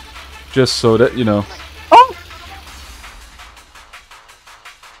way, just so that you know. Oh!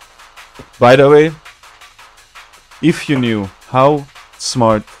 By the way, if you knew how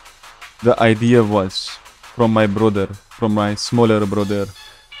smart the idea was from my brother, from my smaller brother,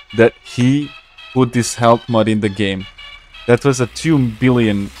 that he put this health mod in the game, that was a 2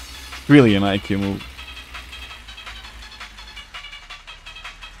 billion trillion IQ move.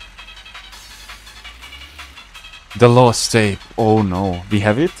 The lost tape. Oh no. We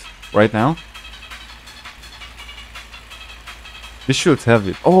have it right now? We should have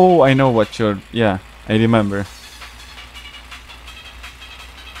it. Oh, I know what you're... Yeah, I remember.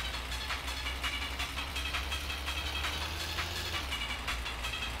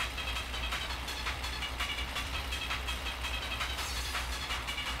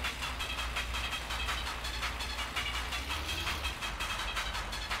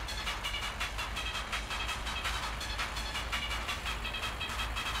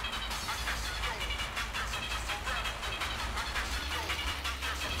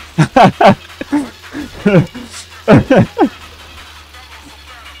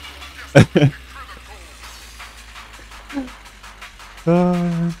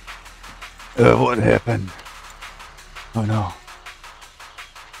 Uh, what happened? Oh no.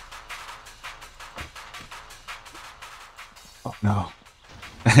 Oh no.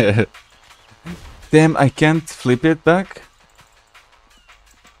 Damn, I can't flip it back?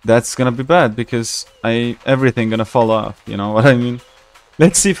 That's gonna be bad because everything gonna fall off, you know what I mean?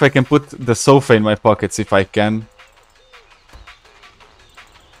 Let's see if I can put the sofa in my pockets if I can.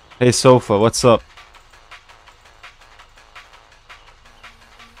 Hey sofa, what's up?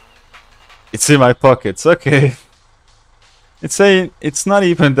 It's in my pockets, okay. It's not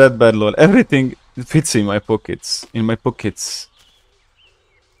even that bad, lol. Everything fits in my pockets. In my pockets.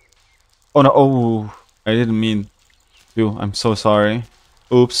 Oh no, oh, I didn't mean to. I'm so sorry.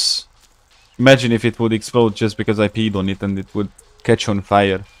 Oops. Imagine if it would explode just because I peed on it and it would catch on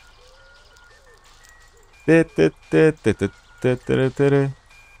fire.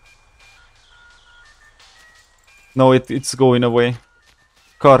 No, it's going away.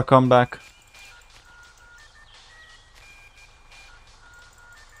 Car, come back.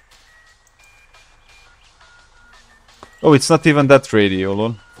 Oh, it's not even that radio,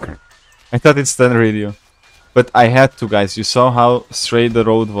 lol. I thought it's that radio. But I had to, guys. You saw how straight the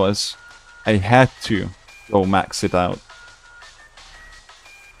road was. I had to go max it out.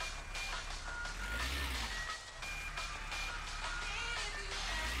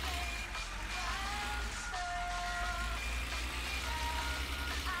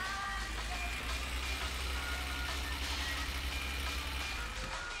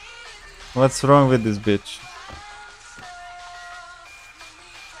 What's wrong with this bitch?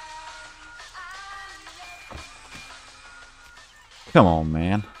 Come on,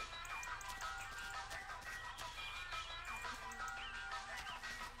 man.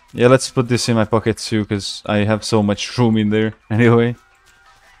 Yeah, let's put this in my pocket too, because I have so much room in there anyway.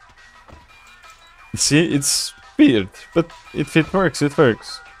 See, it's weird, but if it works, it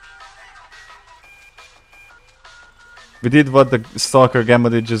works. We did what the Stalker Gamma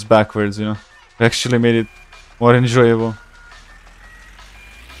did just backwards, you know. We actually made it more enjoyable.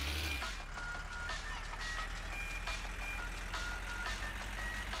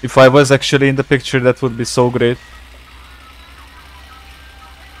 If I was actually in the picture, that would be so great.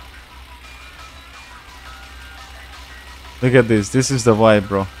 Look at this. This is the vibe,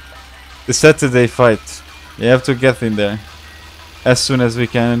 bro. The Saturday fight. You have to get in there as soon as we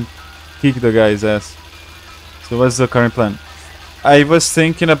can. Kick the guy's ass. So what's the current plan? I was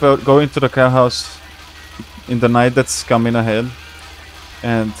thinking about going to the cow house in the night that's coming ahead.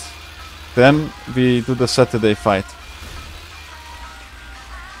 And then we do the Saturday fight.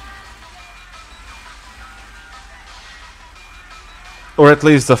 Or at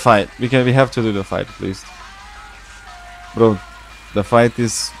least the fight. We have to do the fight at least. Bro, the fight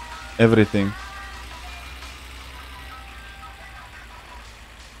is everything.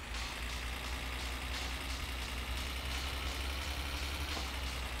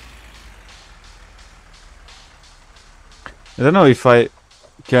 I don't know if I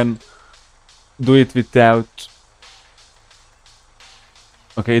can do it without...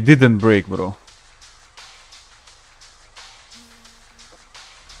 Okay, it didn't break, bro.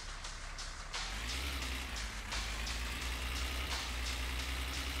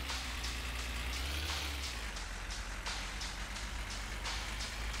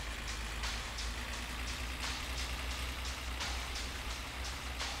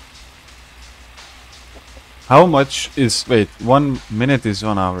 How much is... Wait, 1 minute is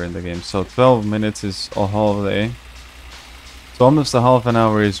 1 hour in the game, so 12 minutes is a whole day. So almost a half an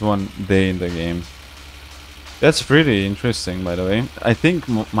hour is 1 day in the game. That's pretty interesting, by the way. I think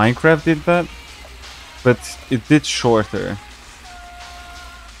Minecraft did that, but it did shorter.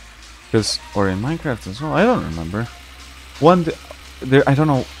 Because, or in Minecraft as well, I don't remember. There, I don't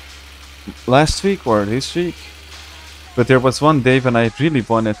know, last week or this week, but there was one day when I really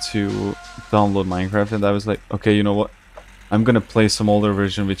wanted to download Minecraft, and I was like, okay, you know what? I'm gonna play some older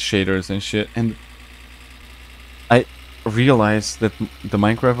version with shaders and shit, and I realized that the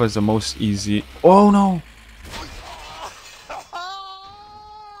Minecraft was the most easy. Oh no!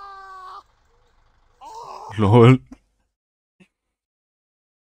 LOL.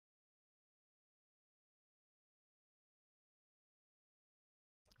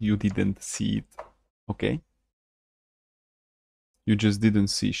 You didn't see it. Okay? You just didn't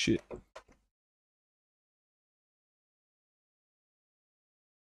see shit.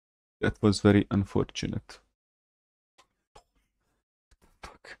 That was very unfortunate.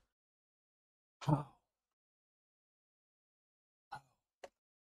 Fuck.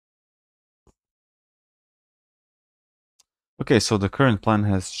 Okay, so the current plan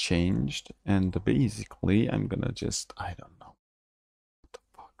has changed, and basically I'm gonna just, I don't know.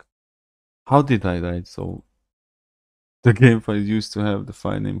 How did I die? So the game files used to have the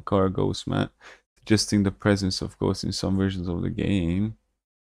file name car ghost map, suggesting the presence of ghosts in some versions of the game.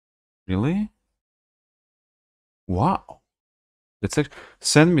 Really? Wow. That's actually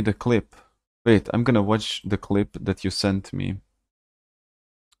send me the clip. Wait, I'm gonna watch the clip that you sent me.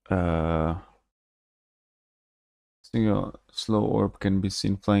 Single slow orb can be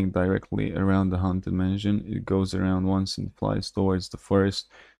seen flying directly around the haunted mansion. It goes around once and flies towards the first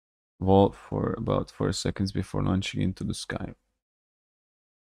vault for about 4 seconds before launching into the sky.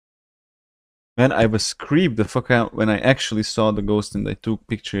 Man, I was creeped the fuck out when I actually saw the ghost and I took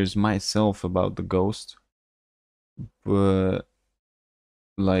pictures myself about the ghost. But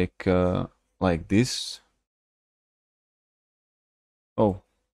like this. Oh,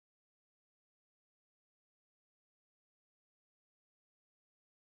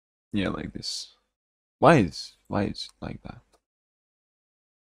 yeah, like this. Why is it like that?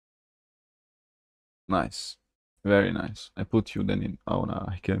 Nice. Very nice. I put you then in. Oh no,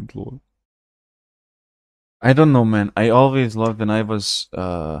 I can't load. I don't know, man. I always loved when I was.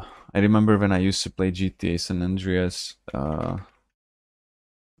 I remember when I used to play GTA San Andreas.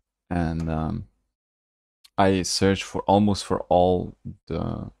 And I searched for almost for all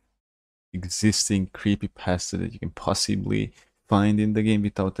the existing creepypasta that you can possibly find in the game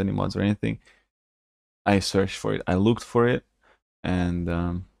without any mods or anything. I searched for it. I looked for it,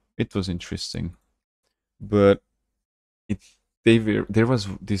 and it was interesting. But it there was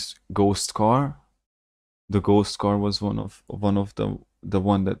this ghost car. The ghost car was one of the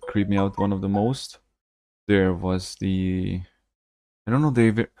one that creeped me out one of the most. There was the I don't know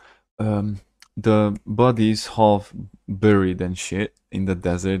the bodies half buried and shit in the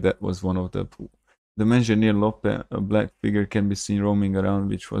desert. That was one of the mansion near Lope. A black figure can be seen roaming around,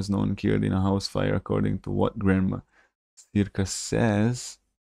 which was known killed in a house fire, according to what Grandma Circa says.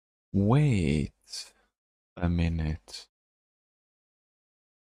 Wait a minute.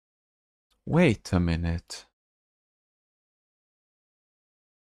 Wait a minute.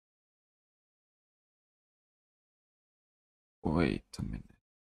 Wait a minute.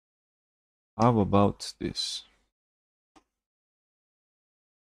 How about this?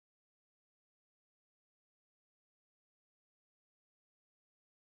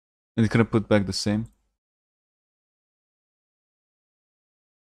 And it's gonna put back the same.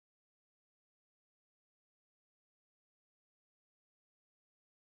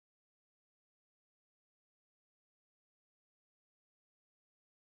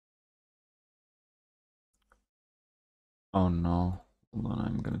 Oh no. Hold on,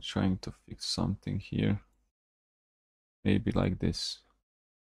 I'm gonna trying to fix something here. Maybe like this.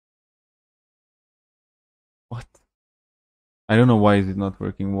 What? I don't know why is it not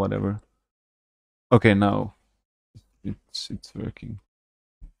working, whatever. Okay, now it's working.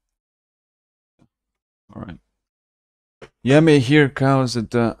 Alright. Yeah, may hear cows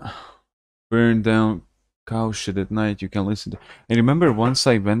at the burn down cow shit at night. You can listen to. I remember once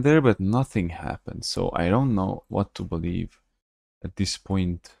I went there, but nothing happened. So I don't know what to believe at this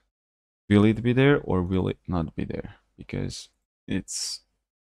point. Will it be there or will it not be there? Because it's,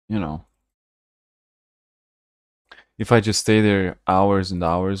 you know, if I just stay there hours and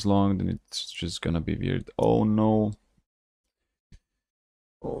hours long, then it's just gonna be weird. Oh no.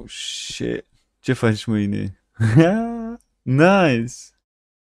 Oh shit. Ce faci mâine? Nice.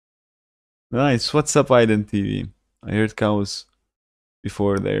 Nice. What's up, Iden TV? I heard cows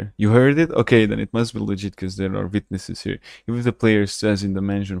before there. You heard it? Okay, then it must be legit because there are witnesses here. If the player stays in the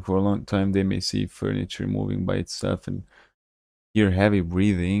mansion for a long time, they may see furniture moving by itself and hear heavy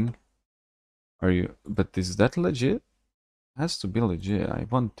breathing. Are you? But is that legit? Has to be legit. I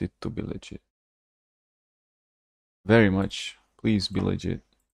want it to be legit. Very much. Please be legit.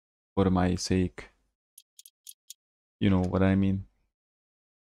 For my sake. You know what I mean.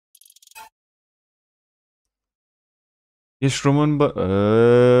 Yes, Roman, but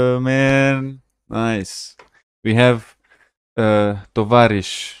man, nice. We have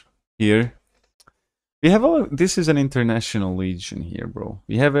Tovarish here. We have all. This is an international legion here, bro.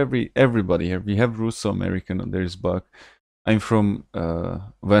 We have everybody here. We have Russo American. There's Buck. I'm from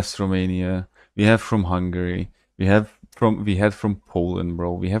West Romania. We have from Hungary. We had from Poland,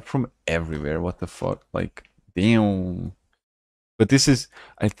 bro. We have from everywhere. What the fuck? Like, damn. But this is,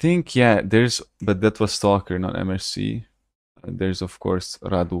 I think, yeah. But that was Stalker, not MSC. There's of course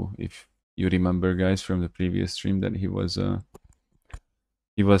Radu, if you remember, guys, from the previous stream that he was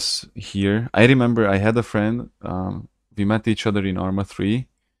here. I remember I had a friend. We met each other in Arma 3,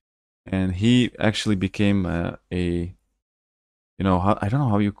 and he actually became I don't know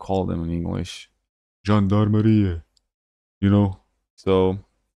how you call them in English, gendarmerie. You know, so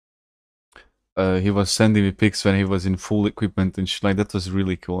he was sending me pics when he was in full equipment and shit like that. Was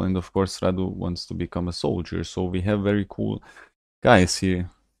really cool. And of course, Radu wants to become a soldier, so we have very cool guys here.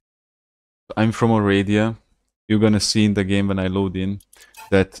 I'm from Aradia. You're gonna see in the game when I load in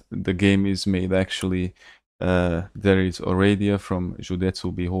that the game is made actually. There is Aradia from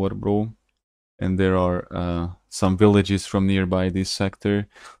Judetsu Bihor, bro, and there are some villages from nearby this sector,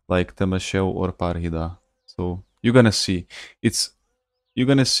 like Temasheu or Parhida. So you're gonna see. It's you're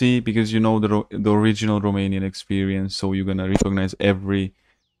gonna see because you know the original Romanian experience, so you're gonna recognize every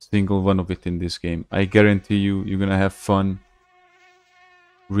single one of it in this game. I guarantee you, you're gonna have fun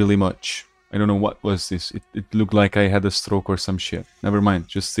really much. I don't know what was this. It looked like I had a stroke or some shit. Never mind,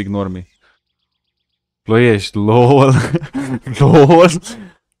 just ignore me. Ploiești, lol. Lol.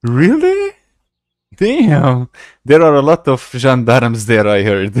 Really? Damn. There are a lot of gendarmes there, I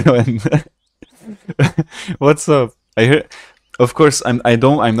heard. What's up? I heard of course I'm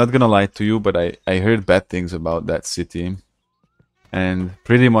not gonna lie to you, but I heard bad things about that city. And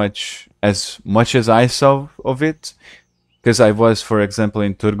pretty much as I saw of it, because I was, for example,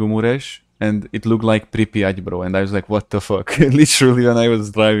 in Târgu Mureș, and it looked like Pripyat, bro. And I was like, what the fuck? Literally, when I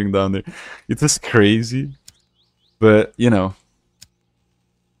was driving down there, it was crazy. But you know,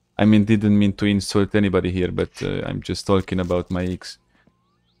 I mean, didn't mean to insult anybody here, but I'm just talking about my ex.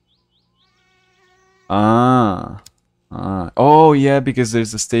 Ah, oh yeah, because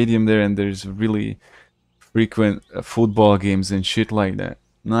there's a stadium there, and there's really frequent football games and shit like that.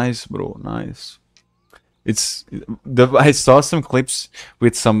 Nice, bro. Nice. It's I saw some clips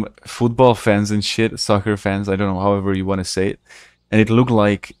with some football fans and shit, soccer fans. I don't know, however you want to say it, and it looked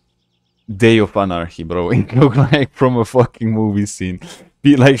like Day of Anarchy, bro. It looked like from a fucking movie scene.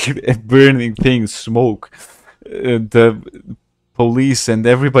 Be like burning things, smoke. The police and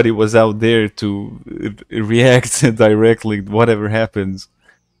everybody was out there to react directly, whatever happens.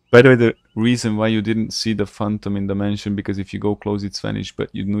 By the way, the reason why you didn't see the phantom in the mansion, because if you go close, it's vanished, but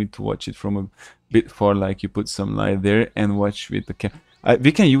you need to watch it from a bit far, like you put some light there and watch with the cam.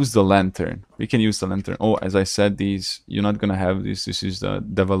 We can use the lantern. We can use the lantern. Oh, as I said, these, you're not gonna have this. This is the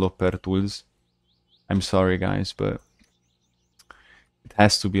developer tools. I'm sorry, guys, but it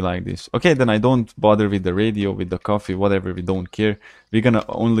has to be like this. Okay, then I don't bother with the radio, with the coffee, whatever. We don't care. We're gonna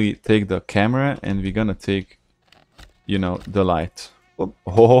only take the camera and we're gonna take, you know, the light.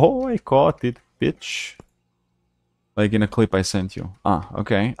 Oh, I caught it, bitch. Like in a clip I sent you. Ah,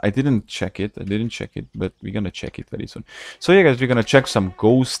 okay. I didn't check it. But we're gonna check it very soon. So yeah, guys, we're gonna check some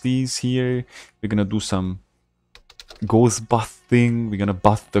ghosties here. We're gonna do some ghost busting. We're gonna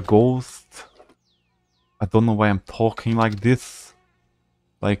bust the ghost. I don't know why I'm talking like this.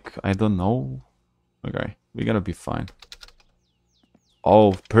 Like, I don't know. Okay, we're gonna be fine.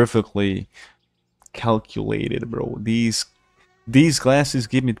 Oh, perfectly calculated, bro. These glasses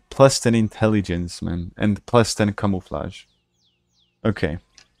give me plus 10 intelligence, man, and plus 10 camouflage. Okay,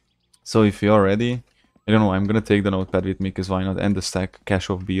 so if you're ready, I don't know, I'm gonna take the notepad with me, because why not, and the stack cache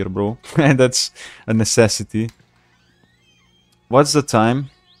of beer, bro. And that's a necessity. What's the time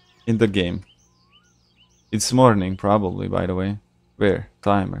in the game? It's morning, probably, by the way. Where?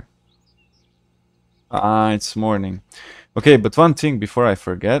 Timer. Ah, it's morning. Okay, but one thing before I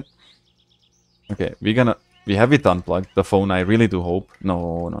forget. Okay, we have it unplugged, the phone, I really do hope.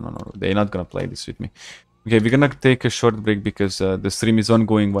 No, no, no, no, they're not gonna play this with me. Okay, we're gonna take a short break because the stream is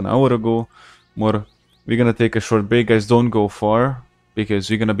ongoing 1 hour ago. More, we're gonna take a short break, guys. Don't go far because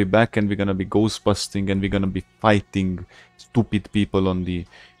we're gonna be back and we're gonna be ghost busting and we're gonna be fighting stupid people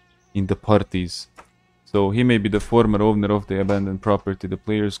in the parties. So he may be the former owner of the abandoned property. The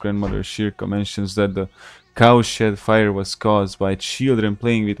player's grandmother Shirka mentions that the cowshed fire was caused by children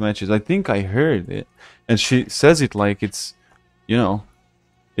playing with matches. I think I heard it, and she says it like it's, you know,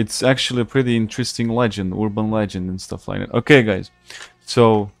 it's actually a pretty interesting legend, urban legend and stuff like that. Okay, guys,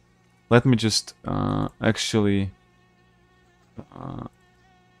 so let me just actually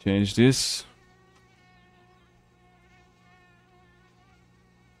change this.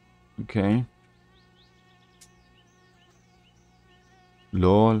 Okay.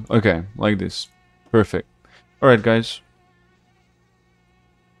 Lol. Okay, like this. Perfect. Alright, guys.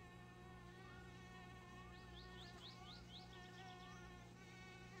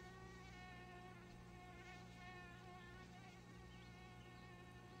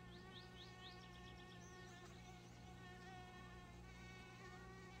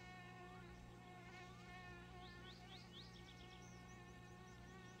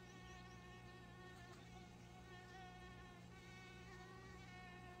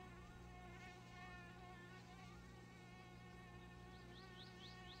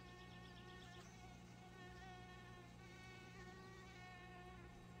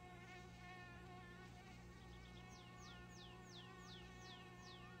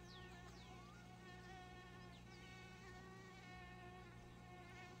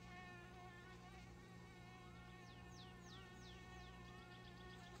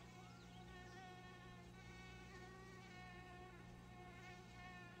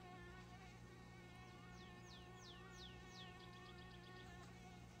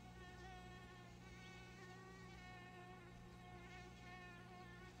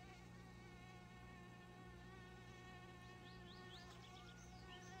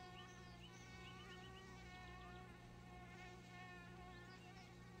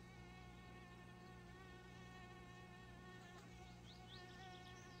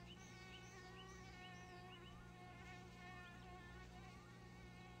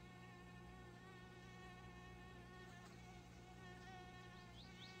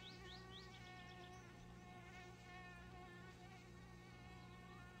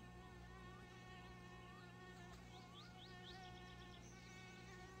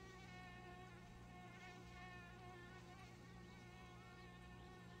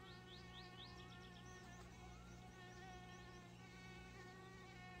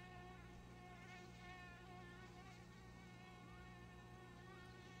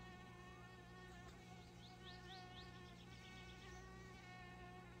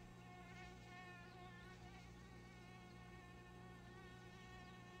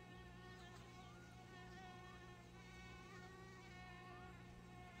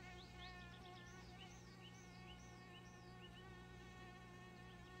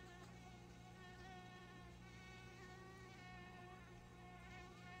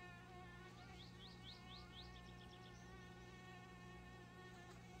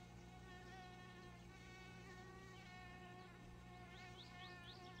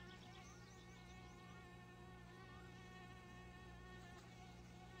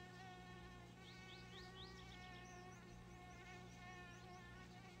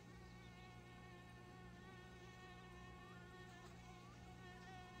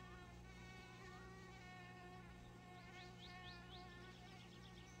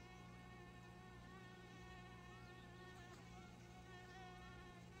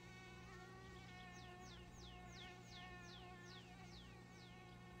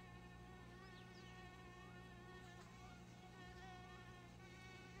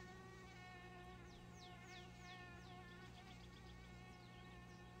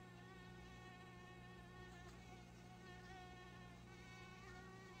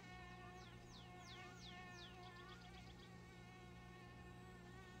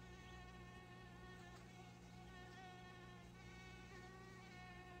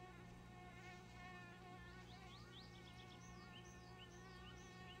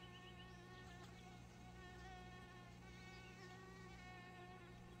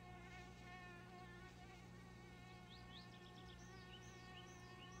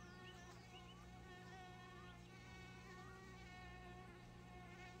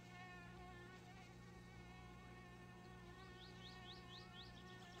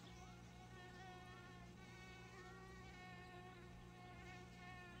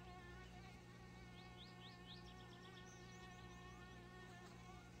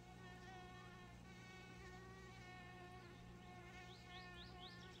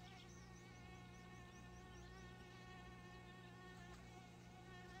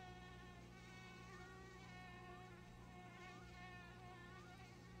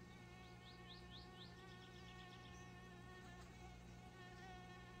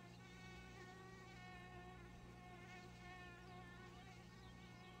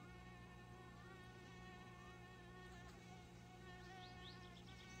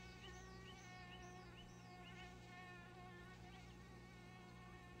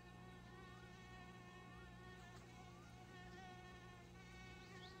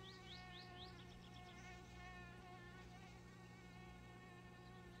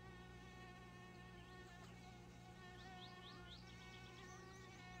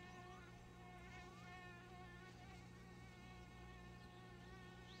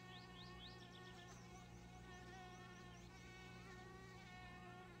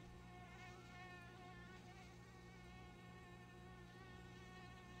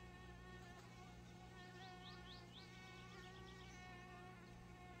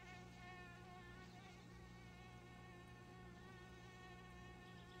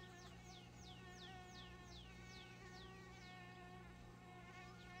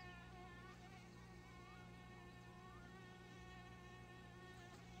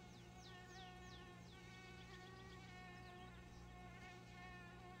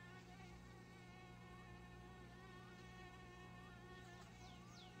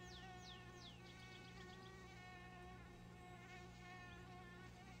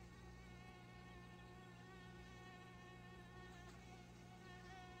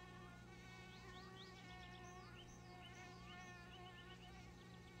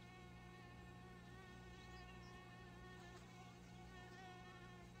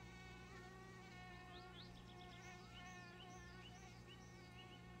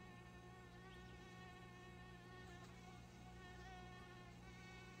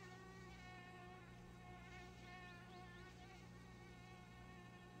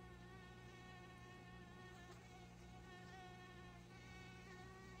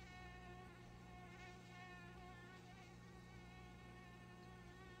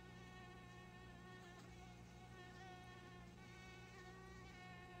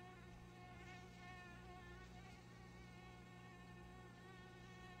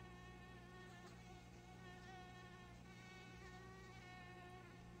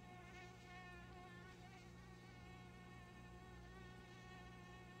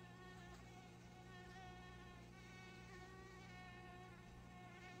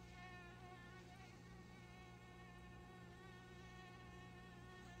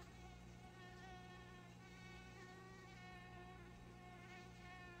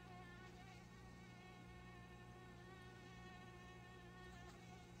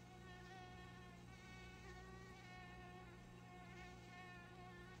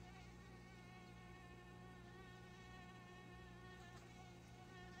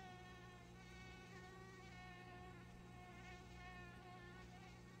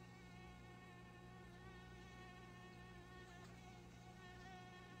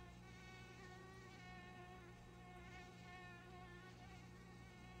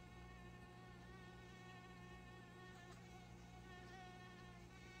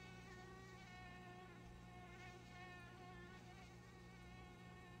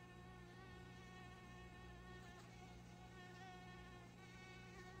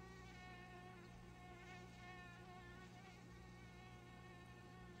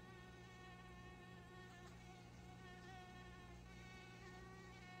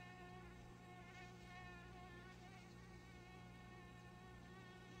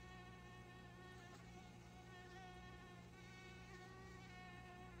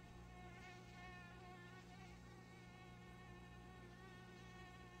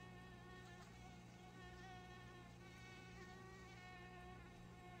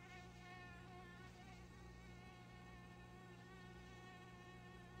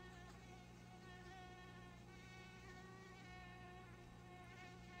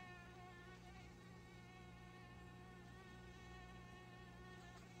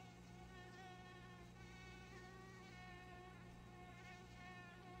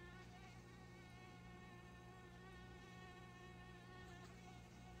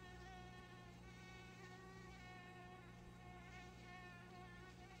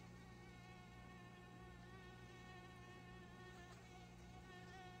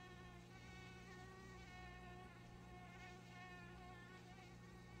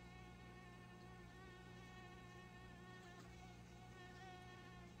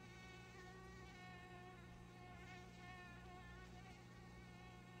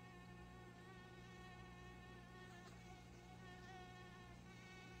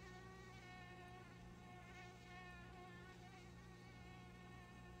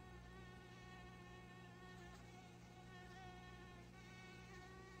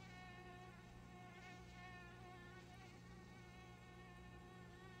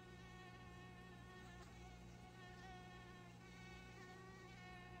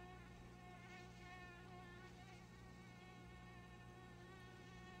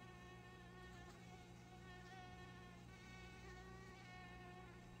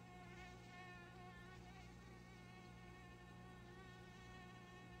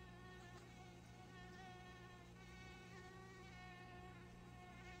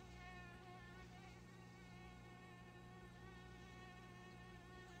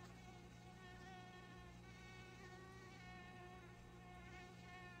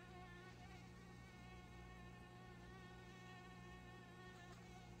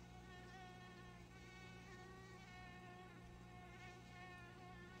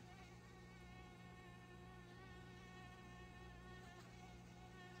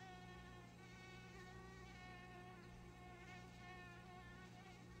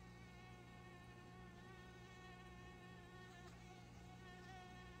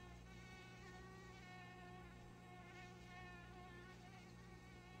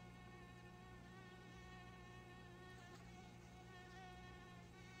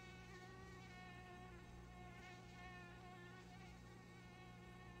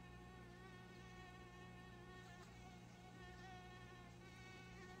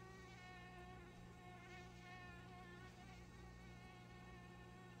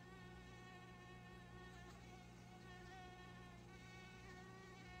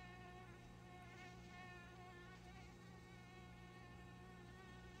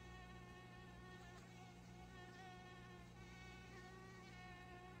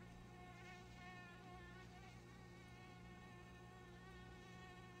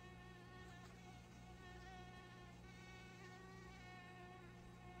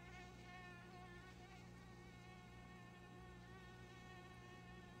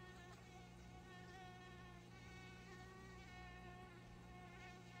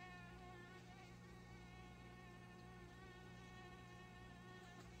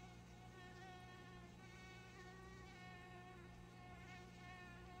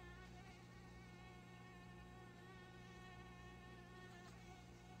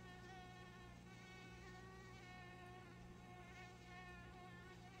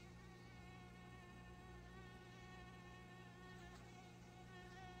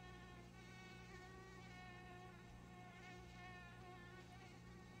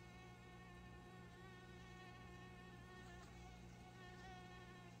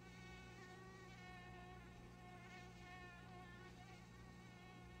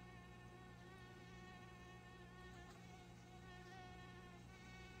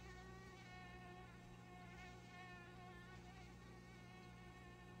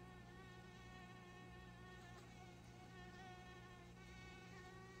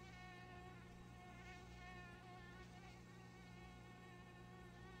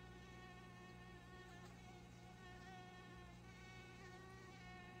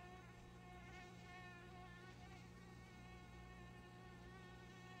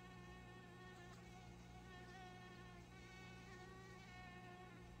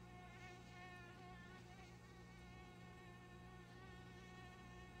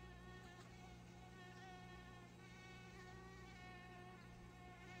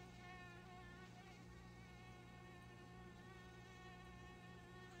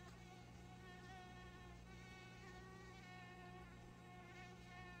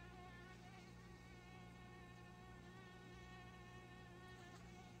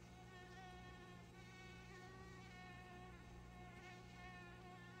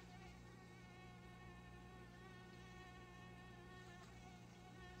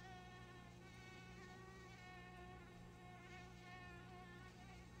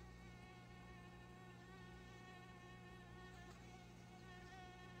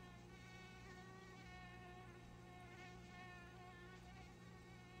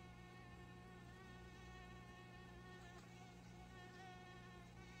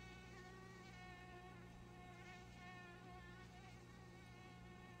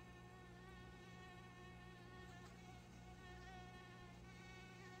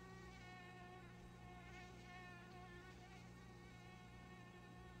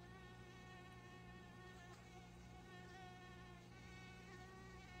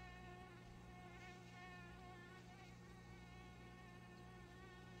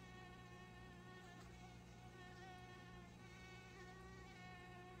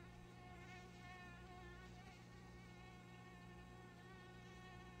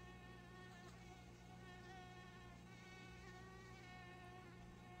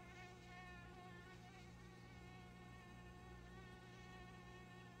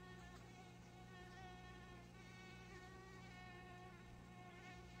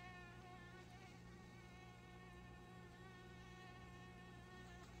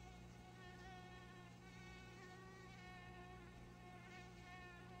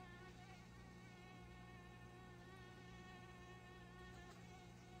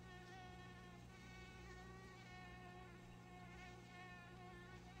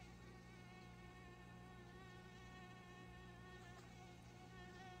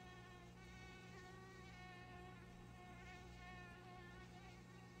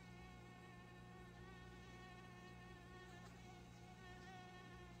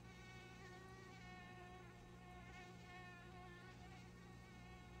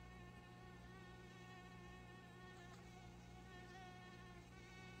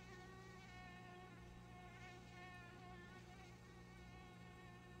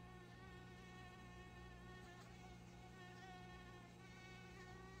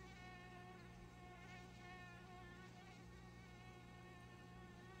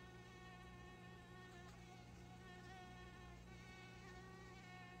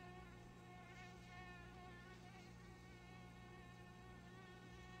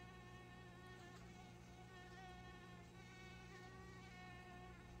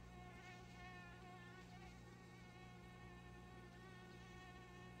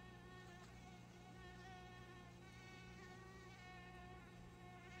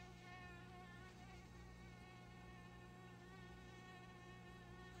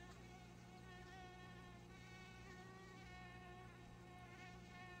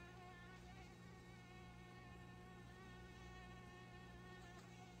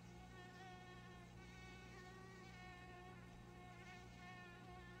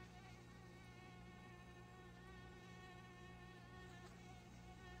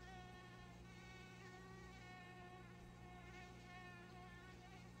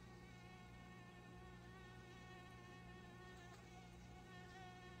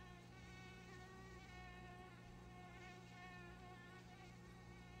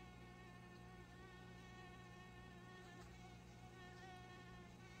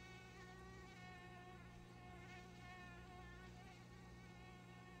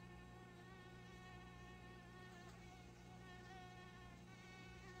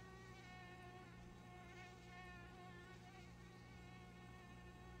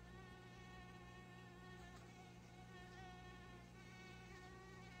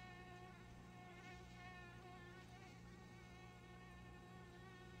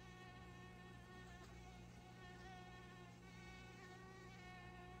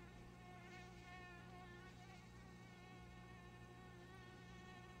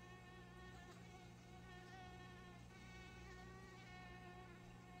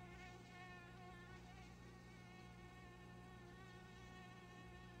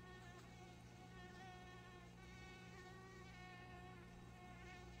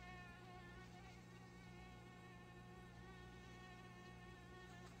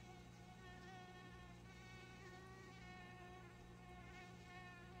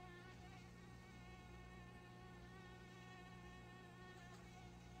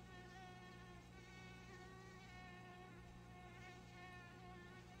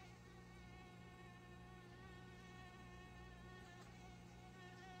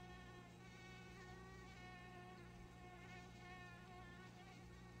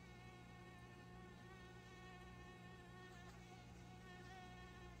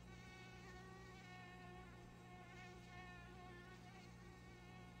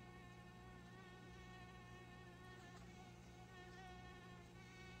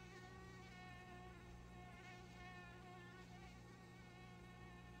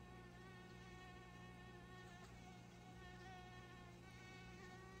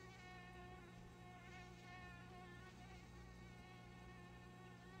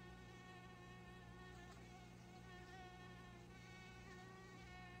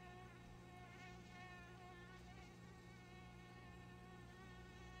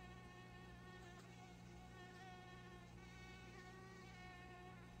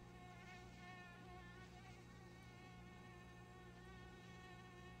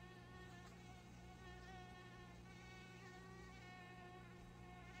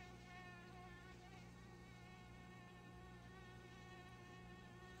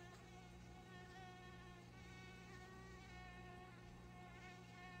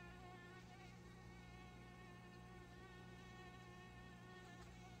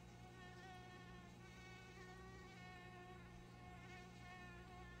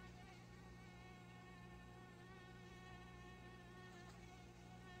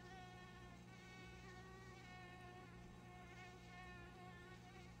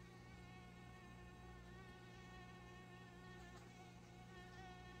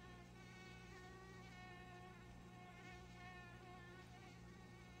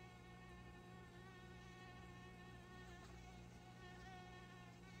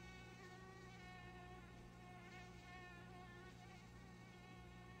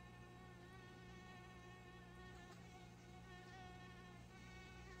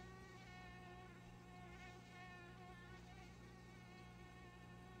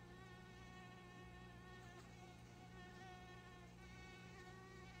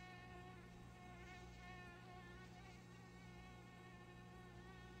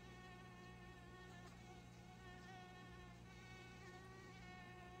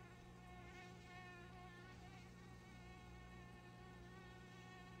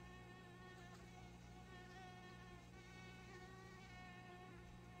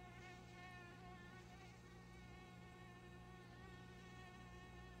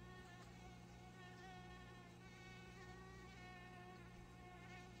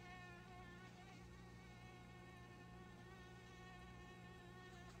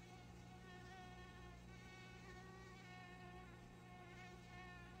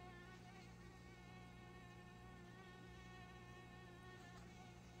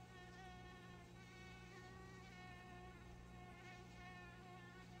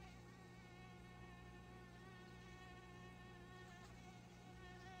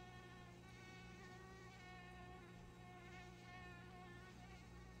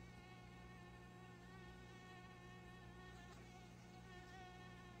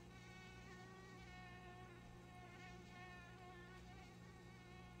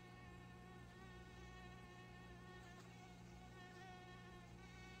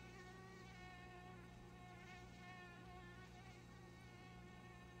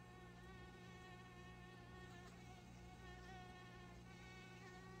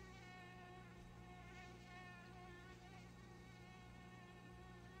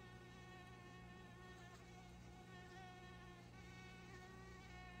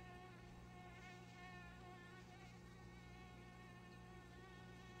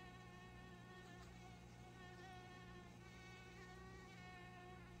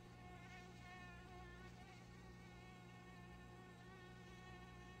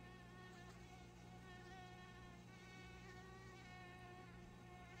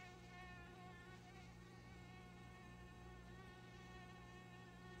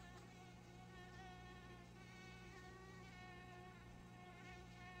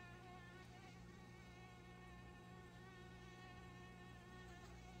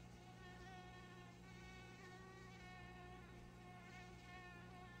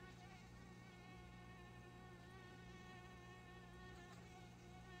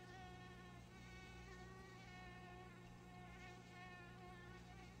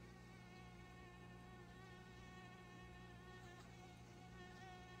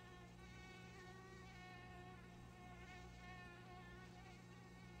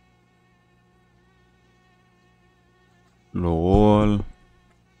 Lol.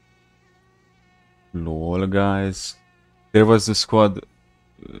 Lol, guys. There was the squad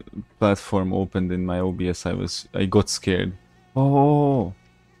platform opened in my OBS. I got scared. Oh,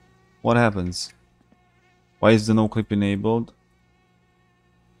 what happens? Why is the no clip enabled?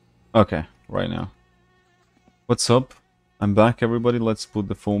 Okay, right now. What's up? I'm back, everybody. Let's put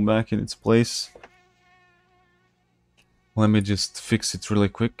the phone back in its place. Let me just fix it really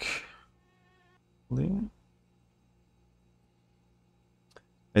quick.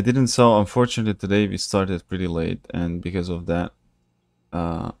 I didn't saw. Unfortunately, today we started pretty late, and because of that,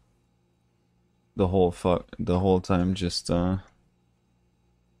 uh, the whole time just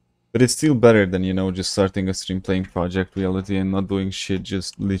But it's still better than, you know, just starting a stream playing Project Reality and not doing shit,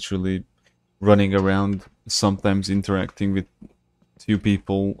 just literally running around, sometimes interacting with few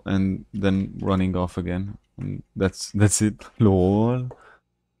people and then running off again. And that's it. Lol.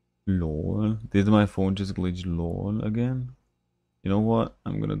 Lol. Did my phone just glitch lol again? You know what?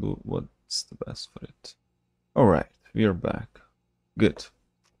 I'm gonna do what's the best for it. Alright, we are back. Good.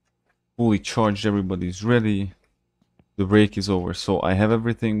 Fully charged, everybody's ready. The break is over, so I have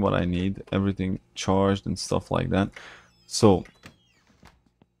everything what I need, everything charged and stuff like that. So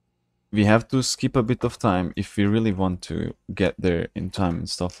we have to skip a bit of time if we really want to get there in time and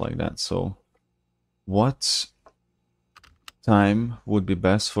stuff like that. So what time would be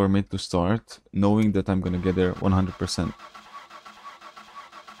best for me to start, knowing that I'm gonna get there 100%?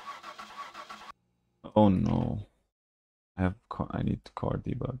 Oh no, I need car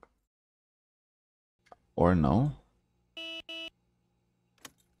debug, or no?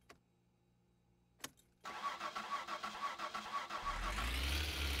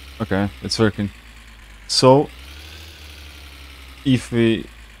 Okay, it's working. So if we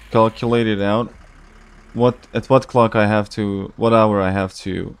calculate it out, at what clock I have to, what hour I have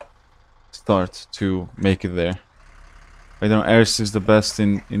to start to make it there? I don't know, Ernst is the best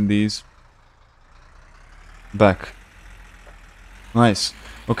in these. Back. Nice.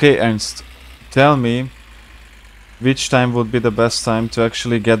 Okay, Ernst, tell me which time would be the best time to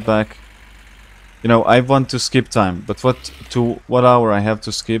actually get back. You know, I want to skip time, but what hour I have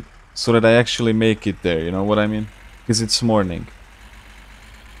to skip so that I actually make it there, you know what I mean? Because it's morning.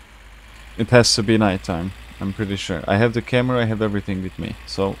 It has to be nighttime, I'm pretty sure. I have the camera, I have everything with me,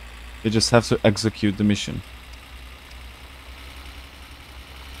 so you just have to execute the mission.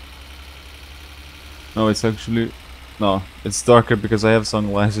 No, it's actually... No, it's darker because I have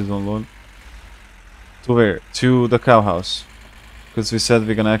sunglasses on. Lol. To where? To the cow house. Because we said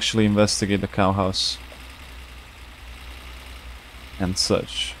we're gonna actually investigate the cow house. And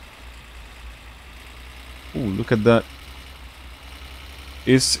such. Ooh, look at that.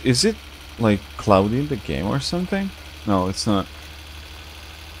 Is it like cloudy in the game or something? No, it's not.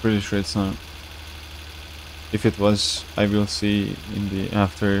 Pretty sure it's not. If it was, I will see in the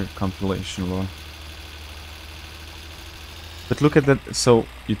after compilation log. But look at that. So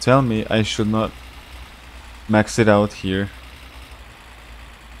you tell me I should not max it out here.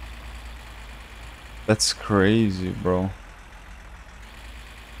 That's crazy, bro.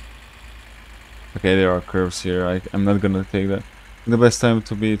 Okay, there are curves here. I'm not gonna take that. The best time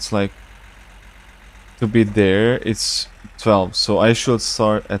to be, it's like to be there. It's 12, so I should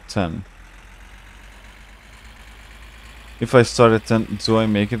start at 10. If I start at 10, do I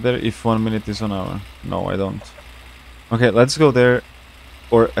make it there? If 1 minute is an hour? No, I don't. Okay, let's go there,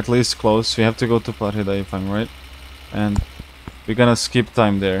 or at least close. We have to go to Partida if I'm right, and we're gonna skip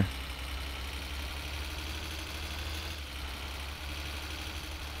time there.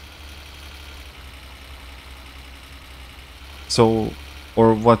 So,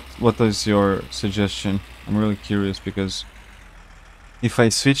 or what is your suggestion? I'm really curious because if I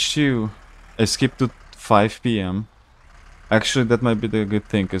switch to, I skip to 5 p.m. Actually, that might be the good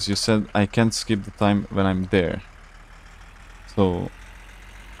thing, because you said I can't skip the time when I'm there. So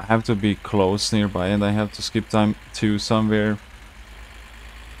I have to be close nearby, and I have to skip time to somewhere,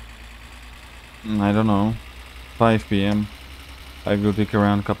 I don't know, 5 p.m. I will take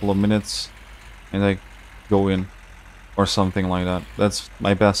around a couple of minutes and I go in or something like that. That's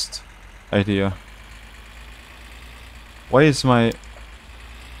my best idea. Why is my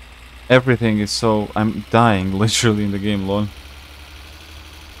everything is so... I'm dying literally in the game, lol.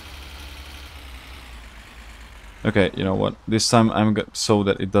 Okay, you know what? This time I'm so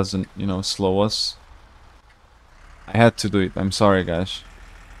that it doesn't, you know, slow us. I had to do it. I'm sorry, guys.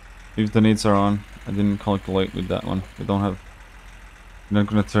 If the needs are on, I didn't calculate with that one. We don't have... We're not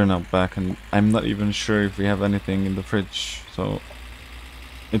gonna turn out back, and I'm not even sure if we have anything in the fridge. So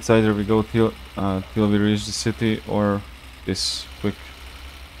it's either we go till we reach the city, or this quick.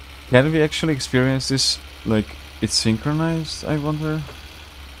 Can we actually experience this like it's synchronized, I wonder?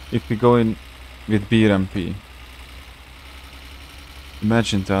 If we go in with BRMP.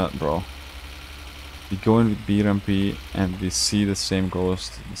 Imagine that, bro. We go in with BRMP and we see the same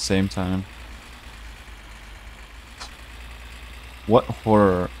ghost at the same time. What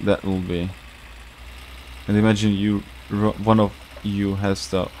horror that will be. And imagine one of you has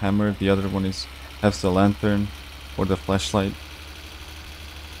the hammer, the other one has the lantern or the flashlight.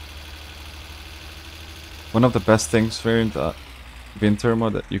 One of the best things here in the winter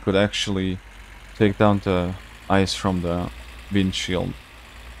mod that you could actually take down the ice from the windshield.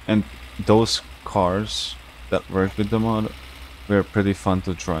 And those cars that worked with the mod were pretty fun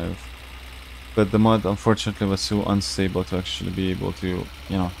to drive. But the mod unfortunately was so unstable to actually be able to,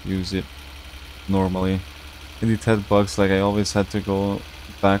 you know, use it normally. And it had bugs, like I always had to go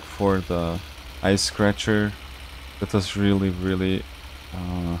back for the ice scratcher. That was really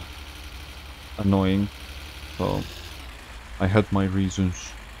annoying. So I had my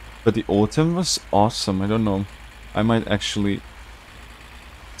reasons. But the autumn was awesome. I don't know. I might actually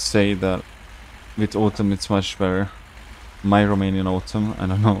say that with autumn it's much better. My Romanian autumn, I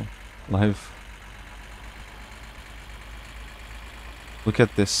don't know. Live. Look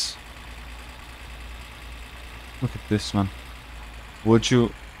at this. Look at this, man. Would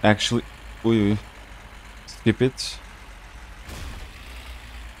you actually... Ooh, skip it?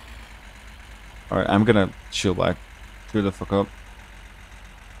 Alright, I'm gonna chill back. Cheer the fuck up.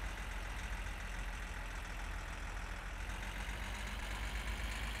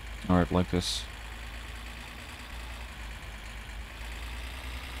 Alright, like this.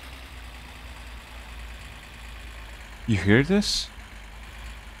 You hear this?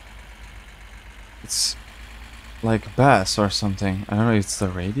 It's like bass or something. I don't know, it's the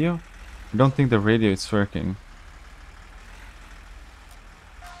radio? I don't think the radio is working.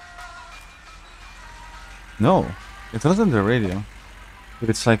 No, it wasn't the radio. But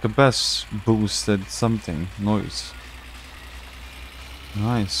it's like a bass boosted something noise.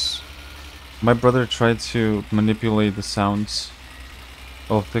 Nice. My brother tried to manipulate the sounds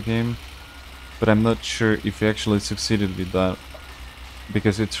of the game, but I'm not sure if he actually succeeded with that,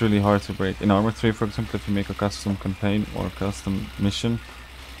 because it's really hard to break. In Arma 3, for example, if you make a custom campaign or custom mission,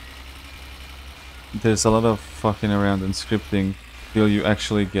 there's a lot of fucking around and scripting till you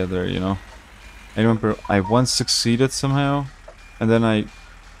actually get there, you know? I remember I once succeeded somehow, and then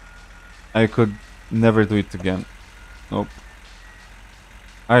I could never do it again. Nope.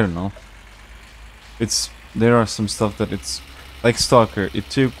 I don't know. There are some stuff that it's like Stalker. It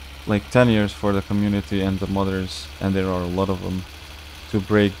took like 10 years for the community and the modders, and there are a lot of them, to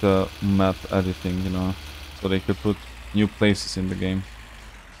break the map editing, you know, so they could put new places in the game.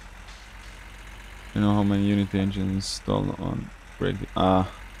 You know how many Unity engines installed on break the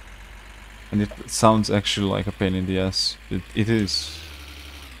and it sounds actually like a pain in the ass. It is.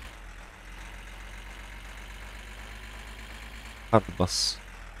 Happy bus.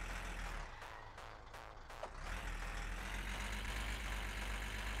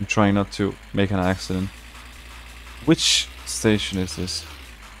 I'm trying not to make an accident. Which station is this?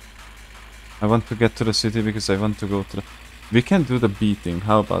 I want to get to the city because I want to go to the... We can do the beating.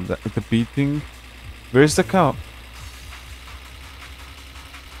 How about that? The beating? Where's the cow?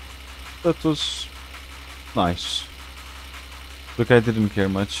 That was... nice. Look, I didn't care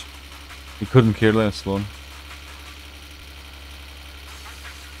much. We couldn't care less, one.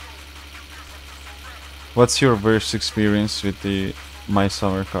 What's your worst experience with the My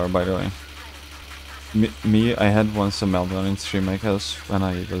Summer car, by the way? Me, I had once a meltdown in stream, I guess, when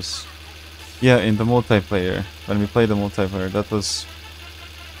I was... Yeah, in the multiplayer. When we played the multiplayer, that was...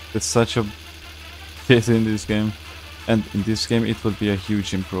 It's such a hit in this game. And in this game, it would be a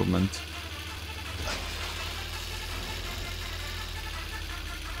huge improvement.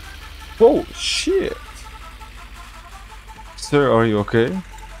 Whoa, shit! Sir, are you okay?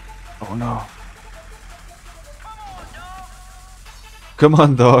 Oh no. Come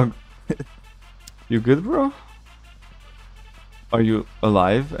on, dog. You good, bro? Are you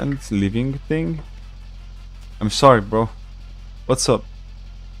alive and living thing? I'm sorry, bro. What's up?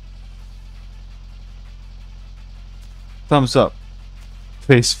 Thumbs up.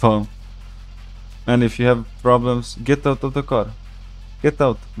 Face palm. And if you have problems, get out of the car. Get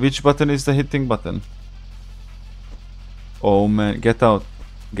out. Which button is the hitting button? Oh man, get out.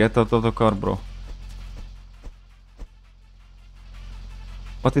 Get out of the car, bro.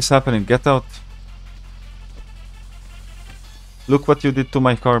 What is happening? Get out. Look what you did to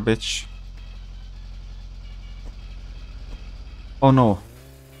my car, bitch. Oh no.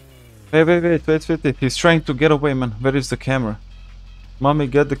 Wait. He's trying to get away, man. Where is the camera? Mommy,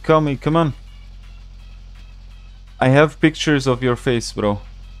 get the camera. Come on. I have pictures of your face, bro.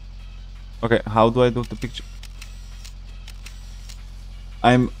 Okay, how do I do the picture?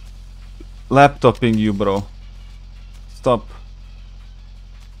 I'm laptoping you, bro. Stop.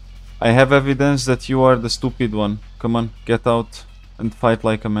 I have evidence that you are the stupid one. Come on, get out and fight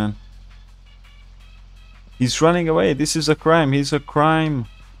like a man. He's running away. This is a crime. He's a crime.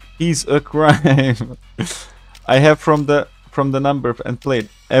 He's a crime. I have from the number and plate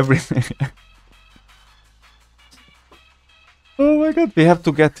everything. Oh my god, we have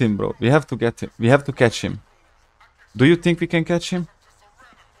to get him, bro. We have to get him. We have to catch him. Do you think we can catch him?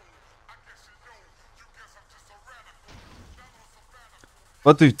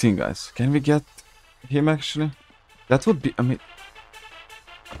 What do you think, guys? Can we get him actually? That would be, I mean...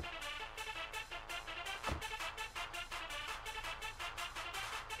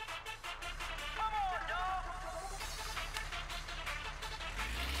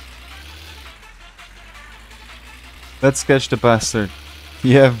 Let's catch the bastard.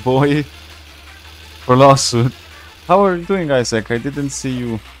 Yeah, boy. For lawsuit. How are you doing, Isaac? I didn't see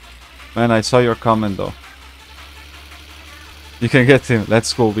you. Man, I saw your comment though. You can get him.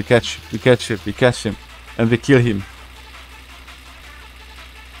 Let's go. We catch him. And we kill him.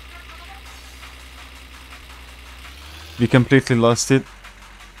 We completely lost it.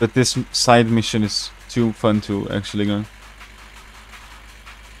 But this side mission is too fun to actually go.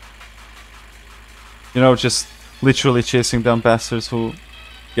 You know, just literally chasing down bastards who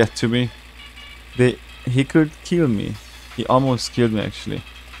get to me. He could kill me. He almost killed me actually.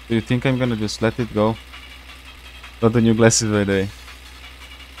 Do you think I'm gonna just let it go? Not the new glasses by the way.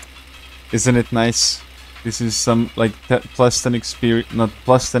 Isn't it nice? This is some like plus 10 experience, not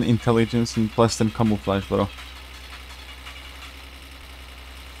plus 10 intelligence and plus 10 camouflage, bro.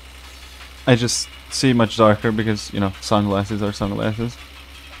 I just see much darker because, you know, sunglasses are sunglasses.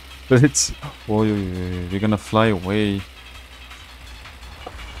 But it's... Oh, we're gonna fly away.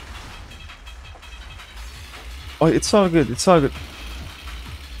 Oh, it's all good, it's all good.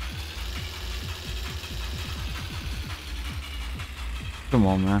 Come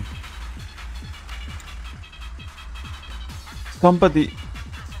on, man.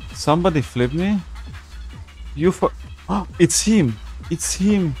 Somebody flipped me? You for... Oh, it's him! It's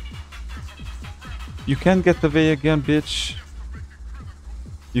him! You can't get away again, bitch.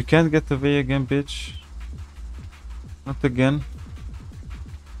 You can't get away again, bitch. Not again.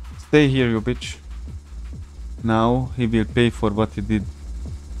 Stay here, you bitch. Now he will pay for what he did.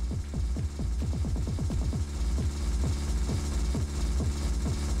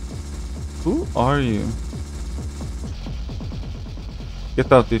 Who are you? Get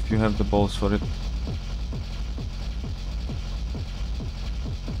out if you have the balls for it.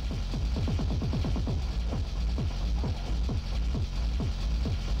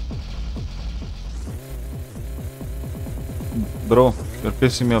 Bro, you're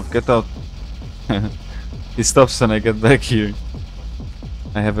pissing me off. Get out. He stops when I get back here.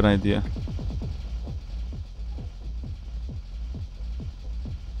 I have an idea.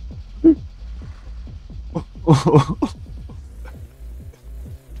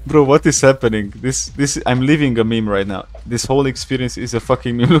 Bro, what is happening? I'm living a meme right now. This whole experience is a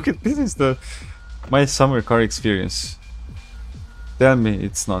fucking meme. Look at this is my summer car experience. Tell me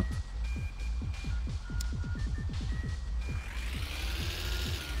it's not.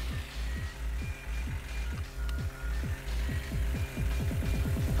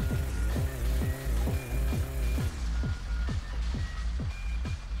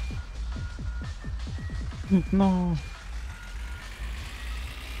 No.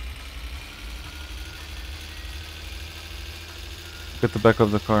 Get the back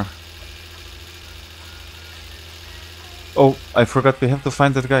of the car. Oh, I forgot we have to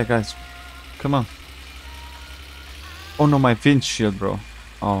find that guy, guys. Come on. Oh no, my windshield, bro.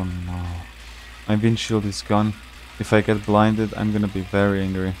 Oh no. My windshield is gone. If I get blinded, I'm gonna be very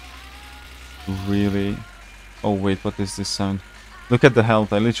angry. Really. Oh wait, what is this sound? Look at the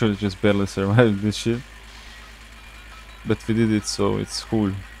health. I literally just barely survived this shit. But we did it, so it's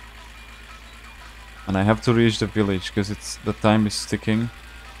cool. And I have to reach the village because the time is ticking.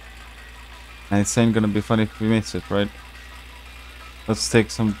 And it's ain't gonna be fun if we miss it, right? Let's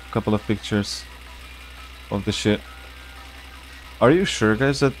take some couple of pictures of the shit. Are you sure,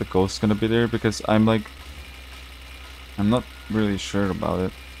 guys, that the ghost's gonna be there? Because I'm not really sure about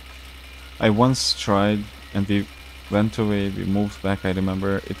it. I once tried and we went away, we moved back, I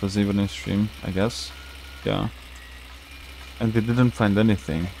remember. It was even in stream, I guess. Yeah. And we didn't find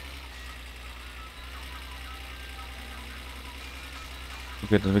anything.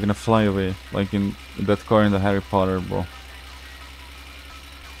 Okay, then we're gonna fly away, like in that car in the Harry Potter, bro.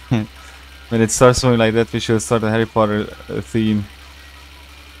 When it starts going like that, we should start a Harry Potter theme.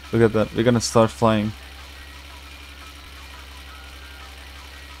 Look at that. We're gonna start flying.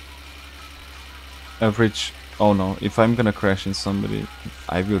 Average. Oh no, if I'm gonna crash in somebody,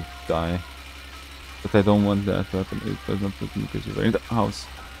 I will die. But I don't want that to happen. It does not look me because you're in the house.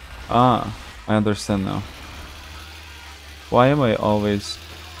 Ah, I understand now. Why am I always...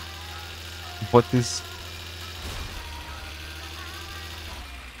 What is...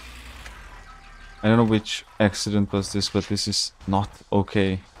 I don't know which accident was this, but this is not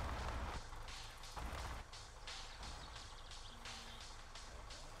okay.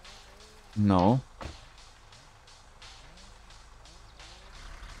 No.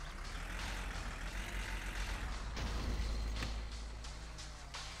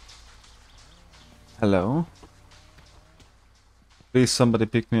 Hello? Please somebody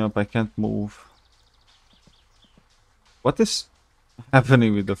pick me up, I can't move. What is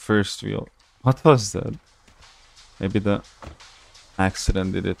happening with the first wheel? What was that? Maybe the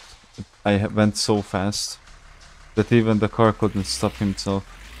accident did it. I went so fast that even the car couldn't stop himself.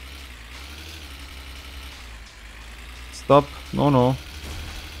 Stop! No, no.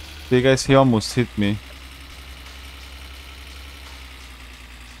 See guys, he almost hit me.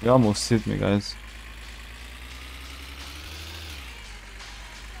 He almost hit me, guys.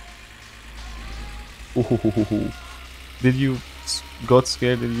 Ooh. Did you got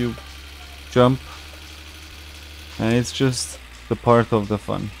scared? Did you jump? And it's just the part of the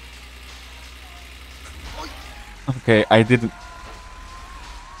fun. Okay, I didn't...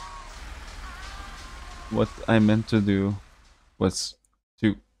 What I meant to do was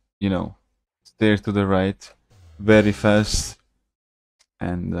to, you know, steer to the right very fast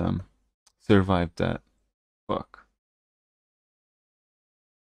and survive that. Fuck.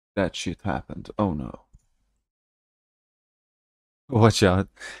 That shit happened. Oh no. Watch out.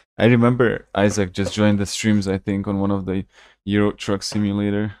 I remember Isaac just joined the streams, I think, on one of the Euro Truck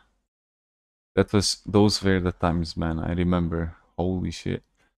Simulator. Those were the times, man. I remember. Holy shit.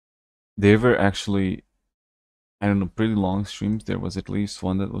 They were actually, I don't know, pretty long streams. There was at least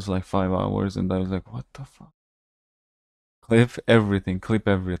one that was like 5 hours, and I was like, what the fuck? Clip everything,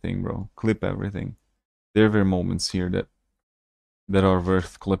 bro. Clip everything. There were moments here that are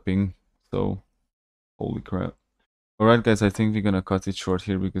worth clipping. So, holy crap. Alright guys, I think we're gonna cut it short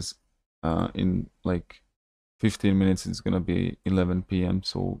here because in like 15 minutes it's gonna be 11 p.m.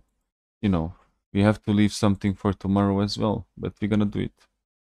 So, you know, we have to leave something for tomorrow as well, but we're gonna do it.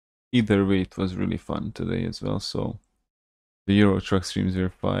 Either way, it was really fun today as well. So the Euro Truck streams were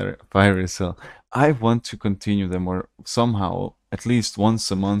fire as hell. I want to continue them, or somehow at least once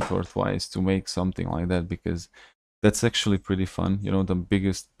a month or twice, to make something like that, because that's actually pretty fun. You know, the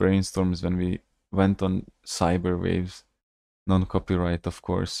biggest brainstorms when we went on cyber waves, non-copyright, of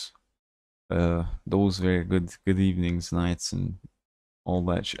course. Those were good evenings, nights, and all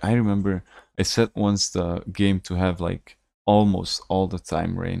that shit. I remember I set once the game to have like almost all the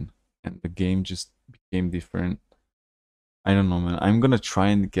time rain, and the game just became different. I don't know, man. I'm gonna try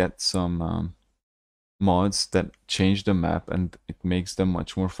and get some mods that change the map and it makes them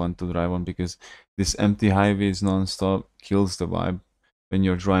much more fun to drive on, because this empty highways non-stop kills the vibe when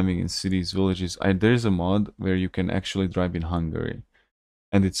you're driving in cities, villages. There's a mod where you can actually drive in Hungary,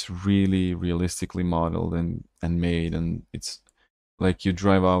 and it's really realistically modeled and made, and it's like you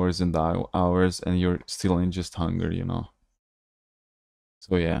drive hours and hours and you're still in just Hungary, you know.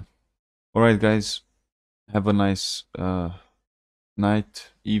 So yeah. All right, guys. Have a nice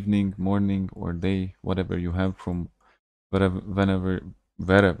night, evening, morning, or day, whatever you have from wherever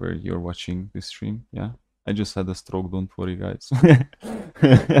you're watching this stream. Yeah. I just had a stroke, don't worry, guys.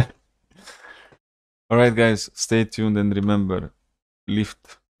 All right, guys, stay tuned and remember,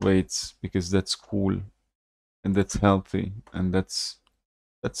 lift weights, because that's cool and that's healthy and that's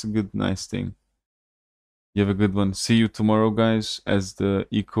a good, nice thing. You have a good one. See you tomorrow, guys, as the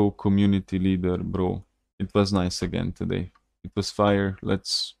eco community leader, bro. It was nice again today. It was fire.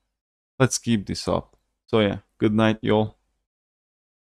 Let's keep this up. So yeah, good night, y'all.